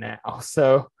right now.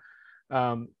 So,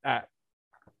 I'm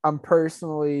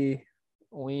personally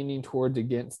leaning towards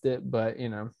against it, but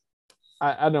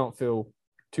I don't feel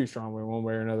too strongly one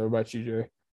way or another. What about you, Jerry?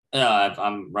 Yeah,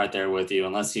 I'm right there with you.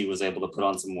 Unless he was able to put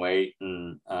on some weight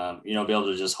and be able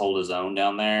to just hold his own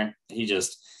down there,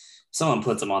 someone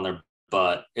puts him on their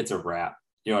butt, it's a wrap.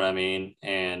 You know what I mean?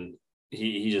 And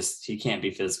he can't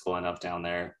be physical enough down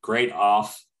there. Great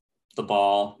off the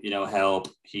ball, help.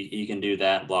 He can do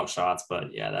that, block shots,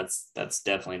 but yeah, that's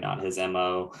definitely not his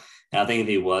MO. And I think if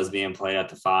he was being played at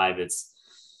the 5, it's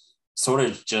sort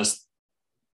of just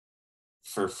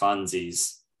for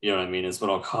funsies. You know what I mean? Is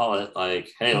what I'll call it.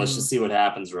 Like, hey, let's just see what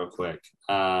happens real quick,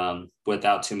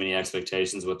 without too many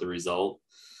expectations with the result.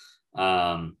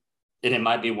 And it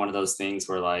might be one of those things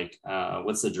where, like,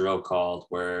 what's the drill called?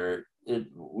 Where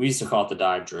we used to call it the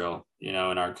dive drill,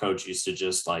 and our coach used to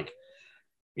just, like,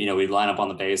 we'd line up on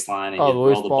the baseline and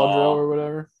roll the ball drill or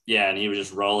whatever. Yeah, and he would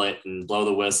just roll it and blow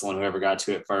the whistle, and whoever got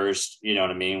to it first, you know what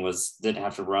I mean, didn't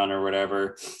have to run or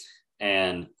whatever.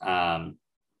 And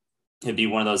it'd be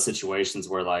one of those situations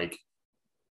where like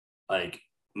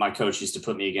my coach used to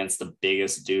put me against the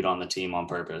biggest dude on the team on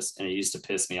purpose, and it used to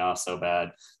piss me off so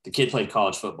bad. The kid played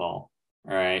college football,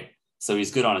 all right, so he's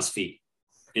good on his feet,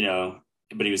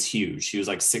 but he was huge. He was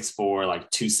like 6'4", like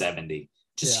 270,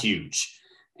 just huge.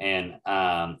 And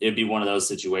it'd be one of those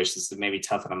situations that maybe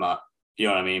toughen him up, you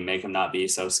know what I mean, make him not be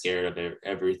so scared of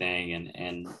everything,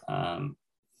 and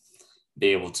be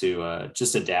able to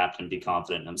just adapt and be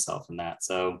confident in himself in that.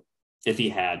 So if he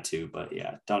had to, but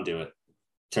yeah, don't do it.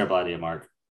 Terrible idea, Mark.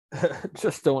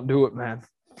 Just don't do it, man.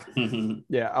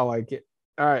 Yeah, I like it.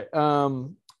 All right.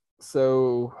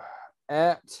 So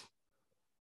now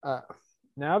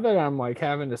that I'm like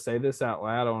having to say this out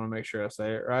loud, I want to make sure I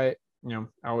say it right. I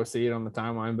always see it on the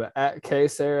timeline, but at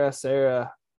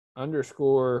Sarah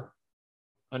underscore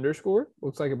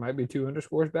looks like it might be 2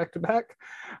 underscores back to back.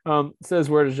 Says,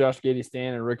 where does Josh Giddey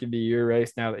stand in rookie of the year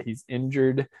race now that he's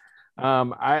injured?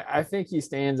 I think he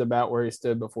stands about where he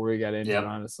stood before he got injured,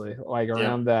 honestly, like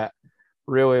around that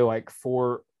really like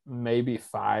 4, maybe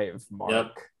 5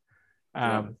 mark.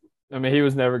 I mean, he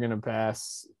was never going to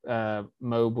pass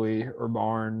Mobley or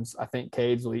Barnes. I think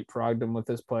Cade's leapfrogged him with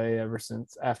his play ever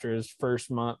since after his first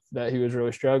month that he was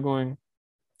really struggling.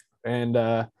 And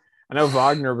I know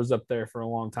Wagner was up there for a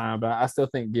long time, but I still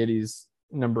think Giddey's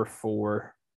number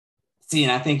 4. See,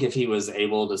 and I think if he was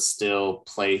able to still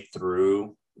play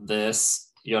through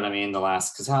this, you know what I mean,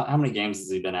 because how many games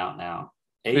has he been out now?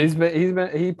 8?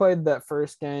 He played that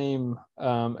first game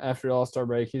after the All-Star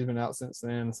break. He's been out since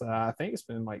then, so I think it's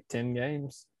been like 10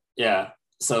 games. Yeah.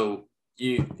 So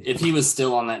if he was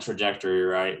still on that trajectory,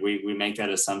 right? We make that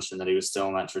assumption that he was still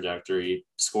on that trajectory,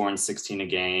 scoring 16 a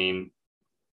game,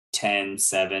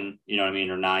 10-7, you know what I mean,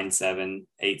 or 9-7,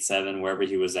 8-7, wherever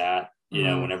he was at,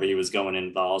 whenever he was going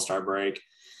into the All-Star break.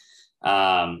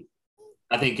 I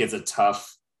think it's a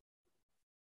tough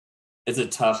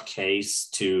case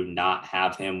to not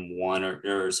have him 1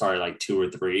 or 2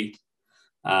 or 3.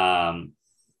 I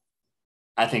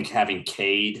think having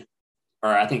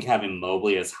having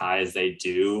Mobley as high as they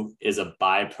do is a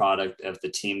byproduct of the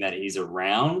team that he's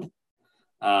around.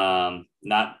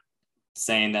 Not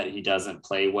saying that he doesn't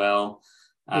play well,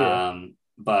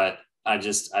 but I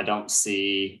just don't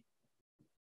see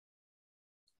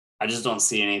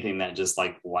anything that just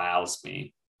like wows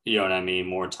me. You know what I mean?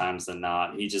 More times than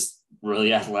not, he just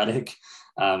really athletic,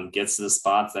 gets to the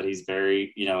spots that he's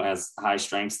very, has high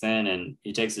strengths in, and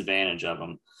he takes advantage of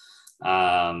them.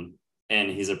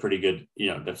 And he's a pretty good,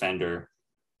 defender.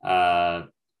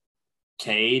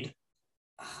 Cade,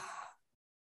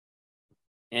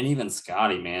 and even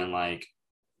Scotty, man, like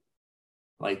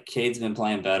Cade's been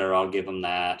playing better. I'll give him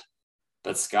that.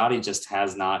 But Scotty just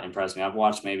has not impressed me. I've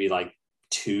watched maybe like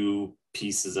 2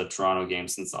 pieces of Toronto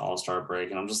games since the All-Star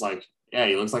break, and I'm just like, yeah,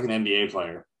 he looks like an NBA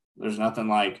player. There's nothing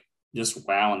like just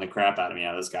wowing the crap out of me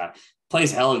out of this guy.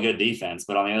 Plays hella good defense,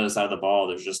 but on the other side of the ball,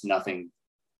 there's just nothing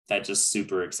that just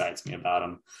super excites me about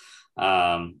him.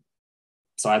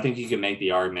 So I think you could make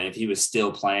the argument if he was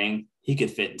still playing, he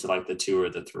could fit into like the 2 or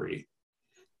the 3.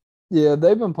 Yeah,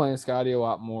 they've been playing Scotty a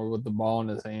lot more with the ball in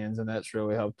his hands, and that's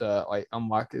really helped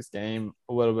unlock his game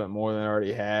a little bit more than it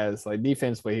already has. Like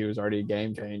defensively, he was already a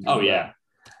game changer. Oh yeah.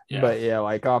 But yeah,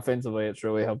 like offensively, it's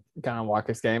really helped kind of unlock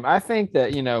his game. I think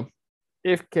that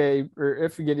if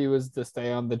Giddey was to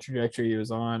stay on the trajectory he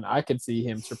was on, I could see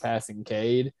him surpassing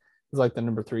Cade. It's like the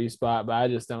number 3 spot, but I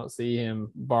just don't see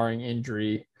him, barring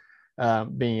injury,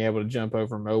 being able to jump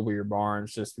over Mobley or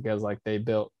Barnes, just because like they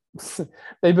built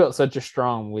such a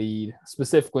strong lead,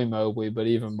 specifically Mobley, but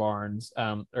even Barnes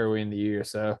early in the year.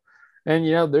 So,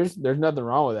 and there's nothing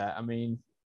wrong with that. I mean,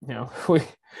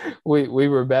 we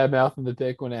were bad mouthing the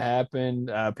pick when it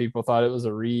happened. People thought it was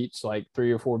a reach, like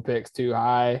 3 or 4 picks too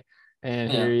high,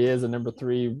 and here he is, a number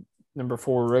 3 number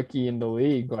 4 rookie in the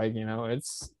league. Like,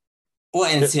 it's Well,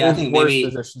 and see, I there's think worse maybe,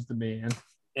 positions to be in.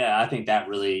 yeah, I think that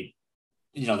really,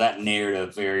 that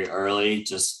narrative very early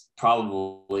just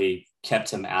probably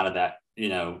kept him out of that,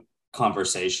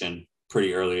 conversation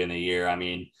pretty early in the year. I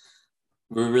mean,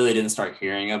 we really didn't start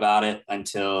hearing about it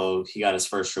until he got his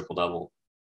first triple double.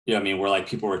 Where like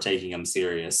people were taking him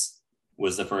serious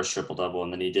was the first triple double,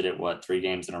 and then he did it 3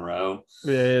 games in a row.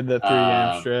 Yeah, the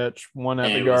 3-game stretch, one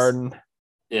at the Garden.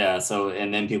 Yeah. So,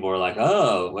 and then people were like,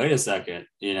 "Oh, wait a second,"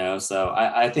 So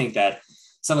I think that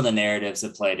some of the narratives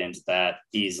have played into that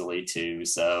easily too.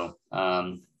 So,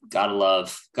 gotta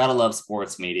love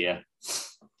sports media.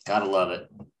 Gotta love it.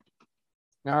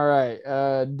 All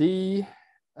right. D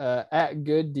at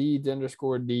good deeds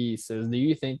 _D says, do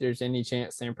you think there's any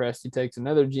chance Sam Presti takes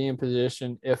another GM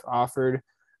position if offered?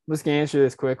 Let's answer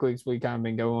this quickly because we kind of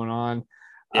been going on.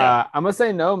 Yeah. I'm gonna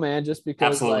say no, man, just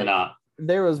because absolutely not.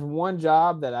 There was one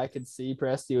job that I could see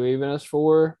Presti leaving us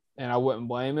for, and I wouldn't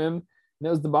blame him. And it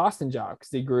was the Boston job because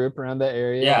he grew up around that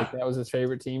area. Yeah. Like, that was his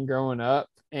favorite team growing up,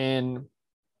 and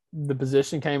the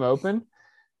position came open,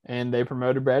 and they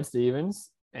promoted Brad Stevens,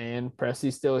 and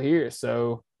Presti's still here.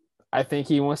 So I think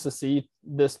he wants to see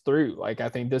this through. Like, I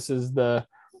think this is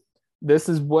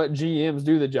what GMs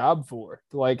do the job for,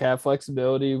 to like have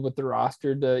flexibility with the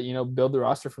roster to, build the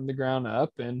roster from the ground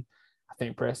up. And I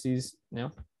think Presti's,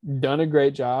 done a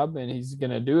great job, and he's going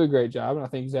to do a great job. And I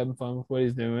think he's having fun with what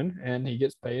he's doing, and he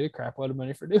gets paid a crap load of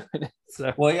money for doing it.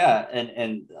 So, well, yeah.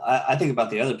 And I think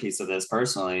about the other piece of this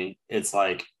personally, it's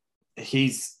like,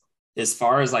 he's, as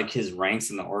far as like his ranks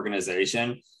in the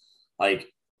organization, like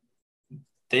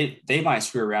they might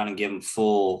screw around and give him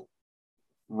full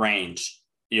range.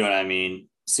 You know what I mean?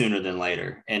 Sooner than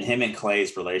later. And him and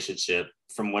Clay's relationship,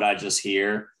 from what I just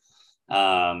hear,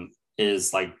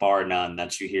 is like bar none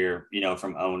that you hear,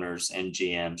 from owners and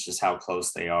GMs, just how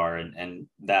close they are and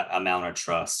that amount of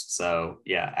trust. So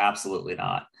yeah, absolutely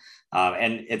not.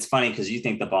 And it's funny because you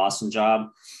think the Boston job,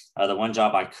 the one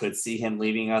job I could see him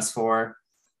leaving us for,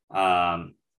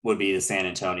 would be the San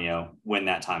Antonio when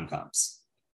that time comes.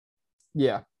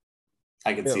 Yeah.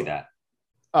 I could see that.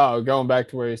 Oh, going back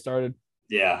to where he started.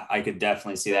 Yeah, I could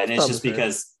definitely see that. And it's just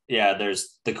because,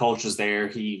 there's the culture's there.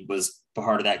 He was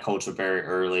part of that culture very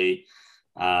early.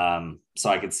 So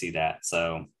I could see that.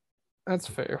 So that's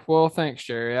fair. Well, thanks,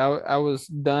 Jerry. I was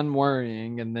done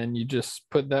worrying, and then you just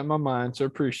put that in my mind, so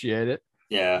appreciate it.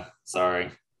 Yeah,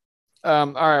 sorry.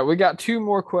 All right, we got 2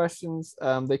 more questions.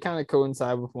 They kind of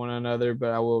coincide with one another,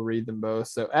 but I will read them both.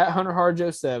 So at Hunter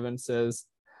Harjo 7 says,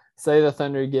 say the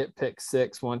Thunder get pick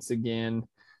 6 once again,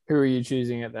 who are you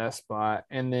choosing at that spot?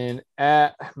 And then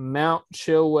at Mount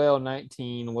Chilwell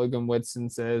 19, Logan Woodson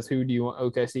says, who do you want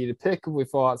OKC to pick if we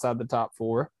fall outside the top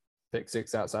 4? Pick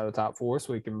 6 outside the top 4,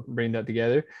 so we can bring that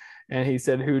together. And he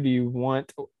said, who do you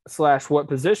want / what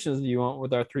positions do you want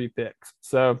with our 3 picks?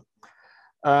 So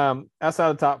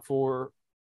outside the top 4,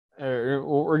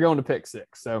 we're going to pick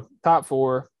 6. So top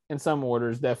 4 in some order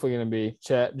is definitely going to be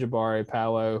Chet, Jabari,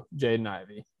 Paolo, Jaden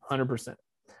Ivey, 100%.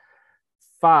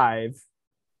 5.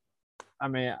 I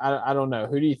mean, I don't know.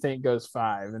 Who do you think goes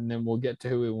 5? And then we'll get to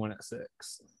who we want at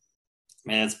 6.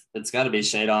 Man, it's got to be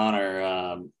Shadon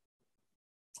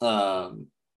or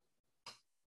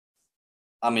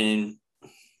I mean,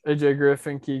 AJ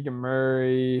Griffin, Keegan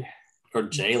Murray, or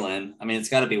Jalen. I mean, it's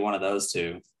got to be one of those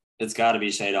 2. It's got to be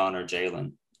Shadon or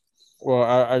Jalen. Well,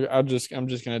 I'm just going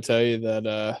to tell you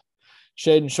that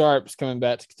Shaden Sharp's coming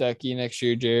back to Kentucky next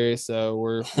year, Jerry. So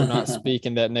we're not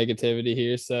speaking that negativity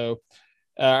here. So.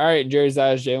 All right, Jerry's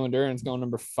eyes, Jalen Duren's going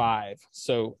number 5.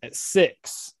 So at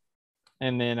 6.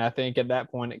 And then I think at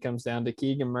that point it comes down to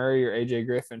Keegan Murray or AJ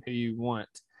Griffin, who you want.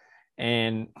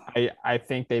 And I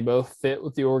think they both fit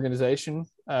with the organization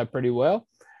pretty well.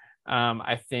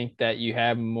 I think that you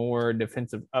have more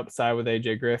defensive upside with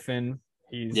AJ Griffin.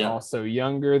 He's also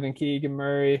younger than Keegan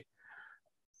Murray.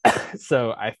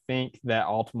 So I think that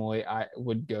ultimately I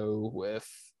would go with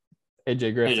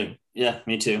AJ Griffin. Yeah,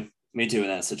 me too. Me too in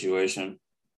that situation.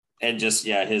 And just,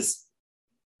 his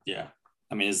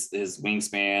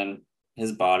wingspan,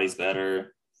 his body's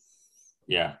better.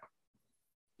 Yeah.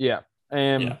 Yeah.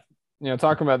 And,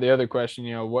 talking about the other question,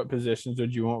 what positions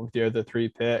would you want with the other 3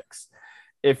 picks?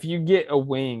 If you get a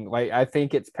wing, like, I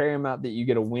think it's paramount that you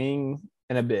get a wing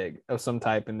and a big of some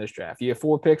type in this draft. You have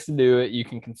 4 picks to do it. You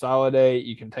can consolidate.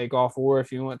 You can take all 4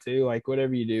 if you want to, like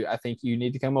whatever you do. I think you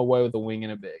need to come away with a wing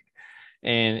and a big.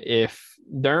 And if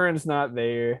Duren's not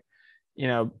there,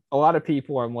 a lot of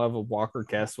people are in love with Walker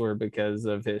Kessler because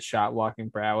of his shot blocking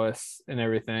prowess and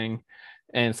everything.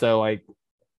 And so, like,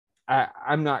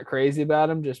 I'm not crazy about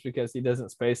him just because he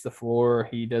doesn't space the floor.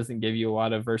 He doesn't give you a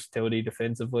lot of versatility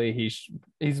defensively.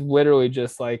 He's literally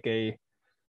just like a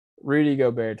Rudy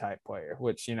Gobert type player,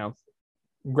 which,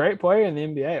 great player in the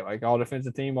NBA, like all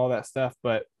defensive team, all that stuff,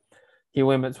 but he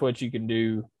limits what you can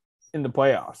do in the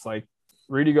playoffs. Like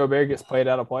Rudy Gobert gets played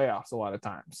out of playoffs a lot of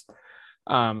times.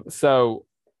 So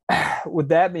with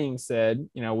that being said,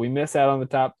 we miss out on the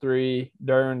top three.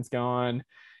 Duren's gone.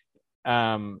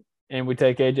 And we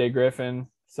take AJ Griffin.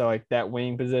 So like that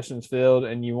wing position's filled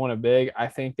and you want a big. I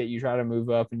think that you try to move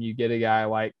up and you get a guy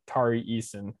like Tari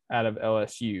Eason out of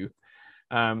LSU.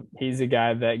 He's a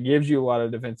guy that gives you a lot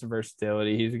of defensive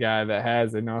versatility. He's a guy that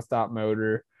has a nonstop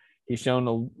motor. He's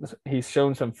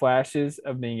shown some flashes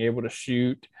of being able to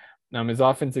shoot. His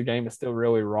offensive game is still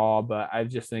really raw, but I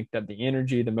just think that the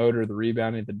energy, the motor, the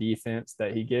rebounding, the defense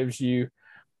that he gives you,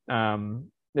 not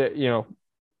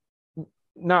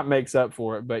makes up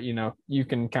for it, but you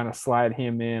can kind of slide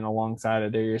him in alongside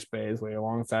of Darius Bazley,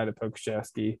 alongside of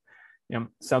Pokusevski,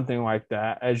 something like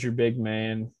that as your big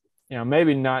man.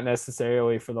 Maybe not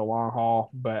necessarily for the long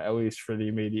haul, but at least for the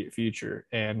immediate future.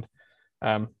 And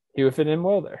he would fit in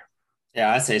well there. Yeah,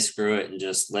 I say screw it and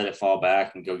just let it fall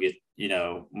back and go get,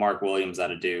 Mark Williams out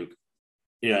of Duke.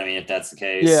 You know what I mean? If that's the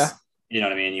case, yeah. You know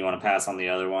what I mean? You want to pass on the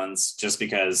other ones just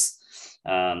because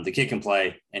the kid can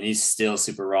play and he's still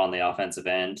super raw on the offensive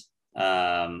end.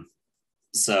 But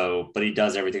he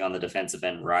does everything on the defensive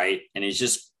end right. And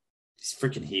he's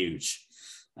freaking huge.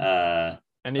 And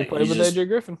he played with AJ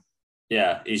Griffin.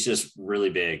 Yeah, he's just really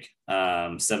big.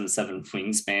 7'7"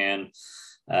 wingspan,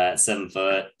 7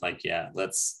 foot. Like, yeah,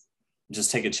 let's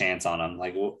just take a chance on him.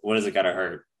 Like, what does it got to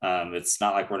hurt? It's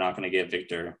not like we're not going to get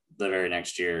Victor the very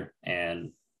next year, and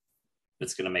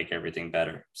it's going to make everything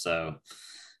better. So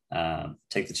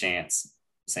take the chance,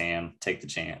 Sam. Take the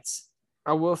chance.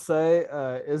 I will say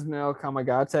Ismail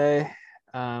Kamagate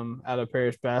out of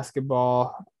Paris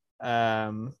basketball,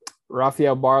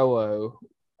 Rafael Barlow,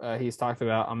 he's talked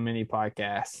about on many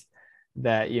podcasts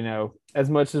that, as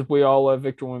much as we all love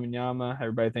Victor Wembanyama,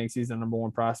 everybody thinks he's the number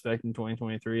one prospect in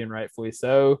 2023, and rightfully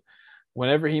so.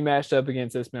 Whenever he matched up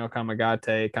against Ismail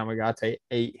Kamagate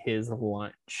ate his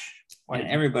lunch. And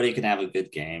everybody can have a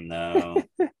good game, though.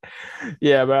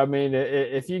 Yeah, but I mean,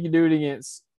 if you can do it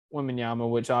against Wembanyama,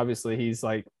 which obviously he's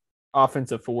like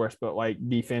offensive force, but like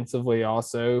defensively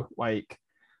also, like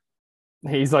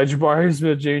he's like Jabari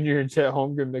Smith Jr. and Chet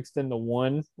Holmgren mixed into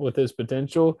one with his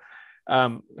potential.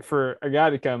 For a guy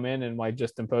to come in and like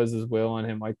just impose his will on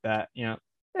him like that,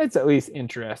 it's at least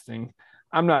interesting.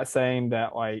 I'm not saying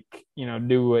that like,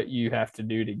 do what you have to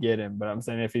do to get him, but I'm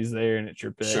saying if he's there and it's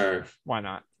your pick, sure, why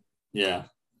not? Yeah.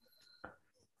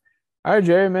 All right,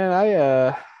 Jerry, man,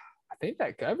 I think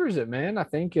that covers it, man. I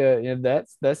think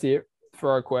that's it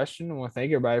for our question. I want to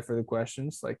thank everybody for the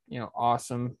questions. Like,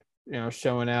 awesome,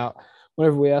 showing out.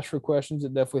 Whenever we ask for questions,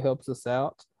 it definitely helps us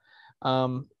out.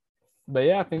 But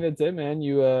yeah, I think that's it, man.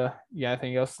 You got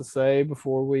anything else to say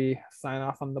before we sign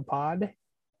off on the pod?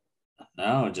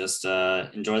 No, just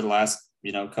enjoy the last,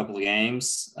 couple of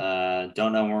games.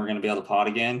 Don't know when we're going to be able to pod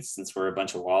again since we're a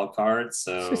bunch of wild cards.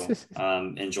 So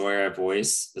enjoy our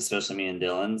voice, especially me and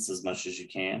Dylan's, as much as you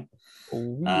can.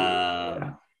 Oh,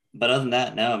 yeah. But other than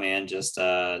that, no, man, just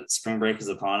spring break is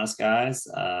upon us, guys.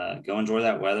 Go enjoy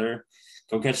that weather.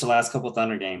 Go catch the last couple of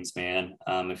Thunder games, man.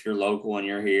 If you're local and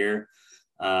you're here,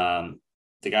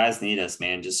 the guys need us,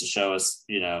 man, just to show us,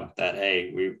 that,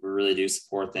 hey, we really do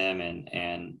support them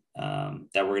and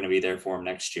that we're going to be there for them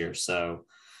next year. So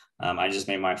I just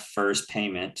made my first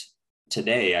payment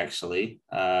today, actually,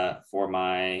 for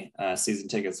my season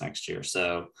tickets next year.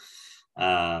 So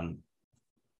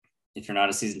if you're not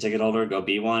a season ticket holder, go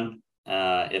be one.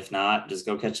 If not, just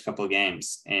go catch a couple of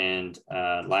games. And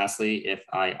lastly, if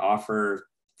I offer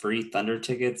free Thunder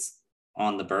tickets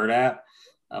on the Bird app,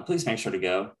 please make sure to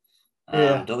go.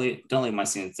 Yeah. Don't leave my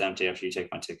seats empty after you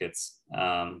take my tickets.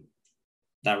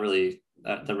 That really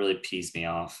pees me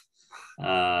off.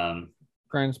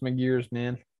 Grinds my gears,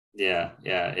 man. Yeah,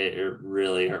 it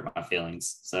really hurt my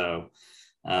feelings. So,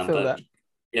 that.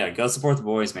 Yeah, go support the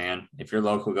boys, man. If you're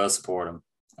local, go support them.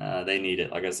 They need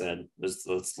it. Like I said, let's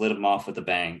lit them off with a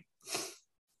bang.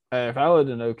 If I lived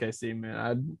in OKC,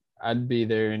 man, I'd be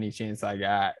there any chance I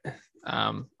got.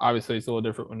 Obviously it's a little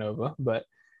different with Nova, but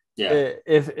yeah,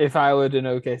 if I lived in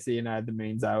OKC and I had the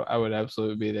means, I would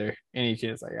absolutely be there any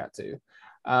chance I got to.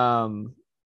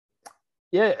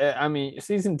 Yeah, I mean,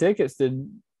 season tickets. Did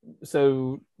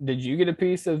you get a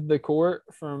piece of the court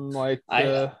from like?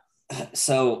 So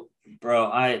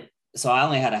I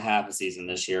only had a half a season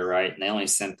this year, right? And they only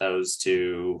sent those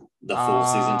to the full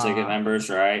season ticket members,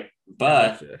 right?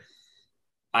 But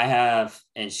I have,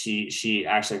 and she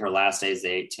actually, her last day is the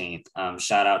 18th.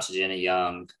 Shout out to Jenny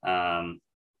Young.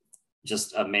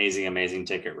 Just amazing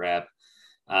ticket rep.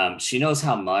 She knows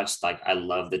how much like I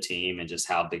love the team and just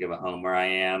how big of a homer I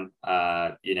am.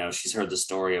 She's heard the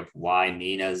story of why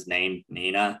Nina's named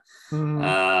Nina.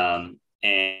 And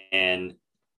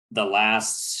the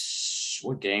last,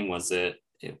 what game was it?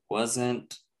 It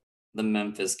wasn't the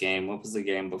Memphis game. What was the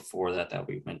game before that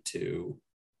we went to?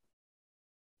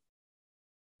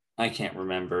 I can't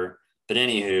remember. But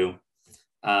anywho,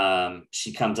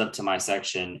 she comes up to my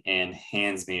section and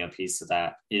hands me a piece of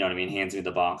that. You know what I mean? Hands me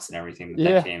the box and everything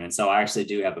that came. And so I actually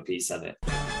do have a piece of it.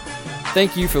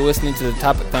 Thank you for listening to the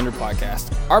Topic Thunder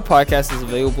podcast. Our podcast is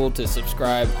available to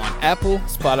subscribe on Apple,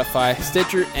 Spotify,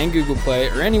 Stitcher, and Google Play,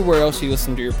 or anywhere else you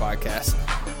listen to your podcast.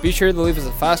 Be sure to leave us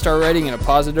a 5-star rating and a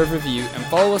positive review, and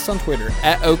follow us on Twitter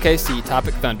at OKC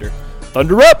Topic Thunder.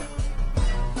 Thunder up!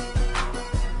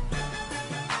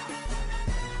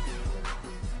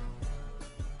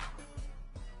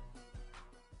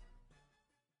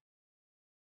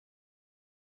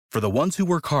 For the ones who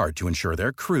work hard to ensure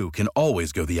their crew can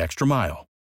always go the extra mile,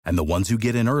 and the ones who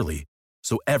get in early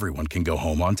so everyone can go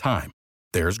home on time,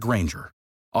 there's Grainger,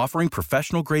 offering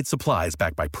professional-grade supplies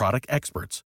backed by product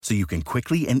experts so you can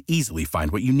quickly and easily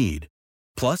find what you need.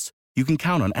 Plus, you can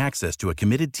count on access to a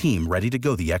committed team ready to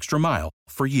go the extra mile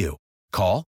for you.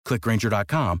 Call, click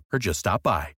Grainger.com, or just stop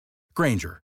by.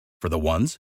 Grainger, for the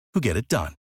ones who get it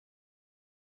done.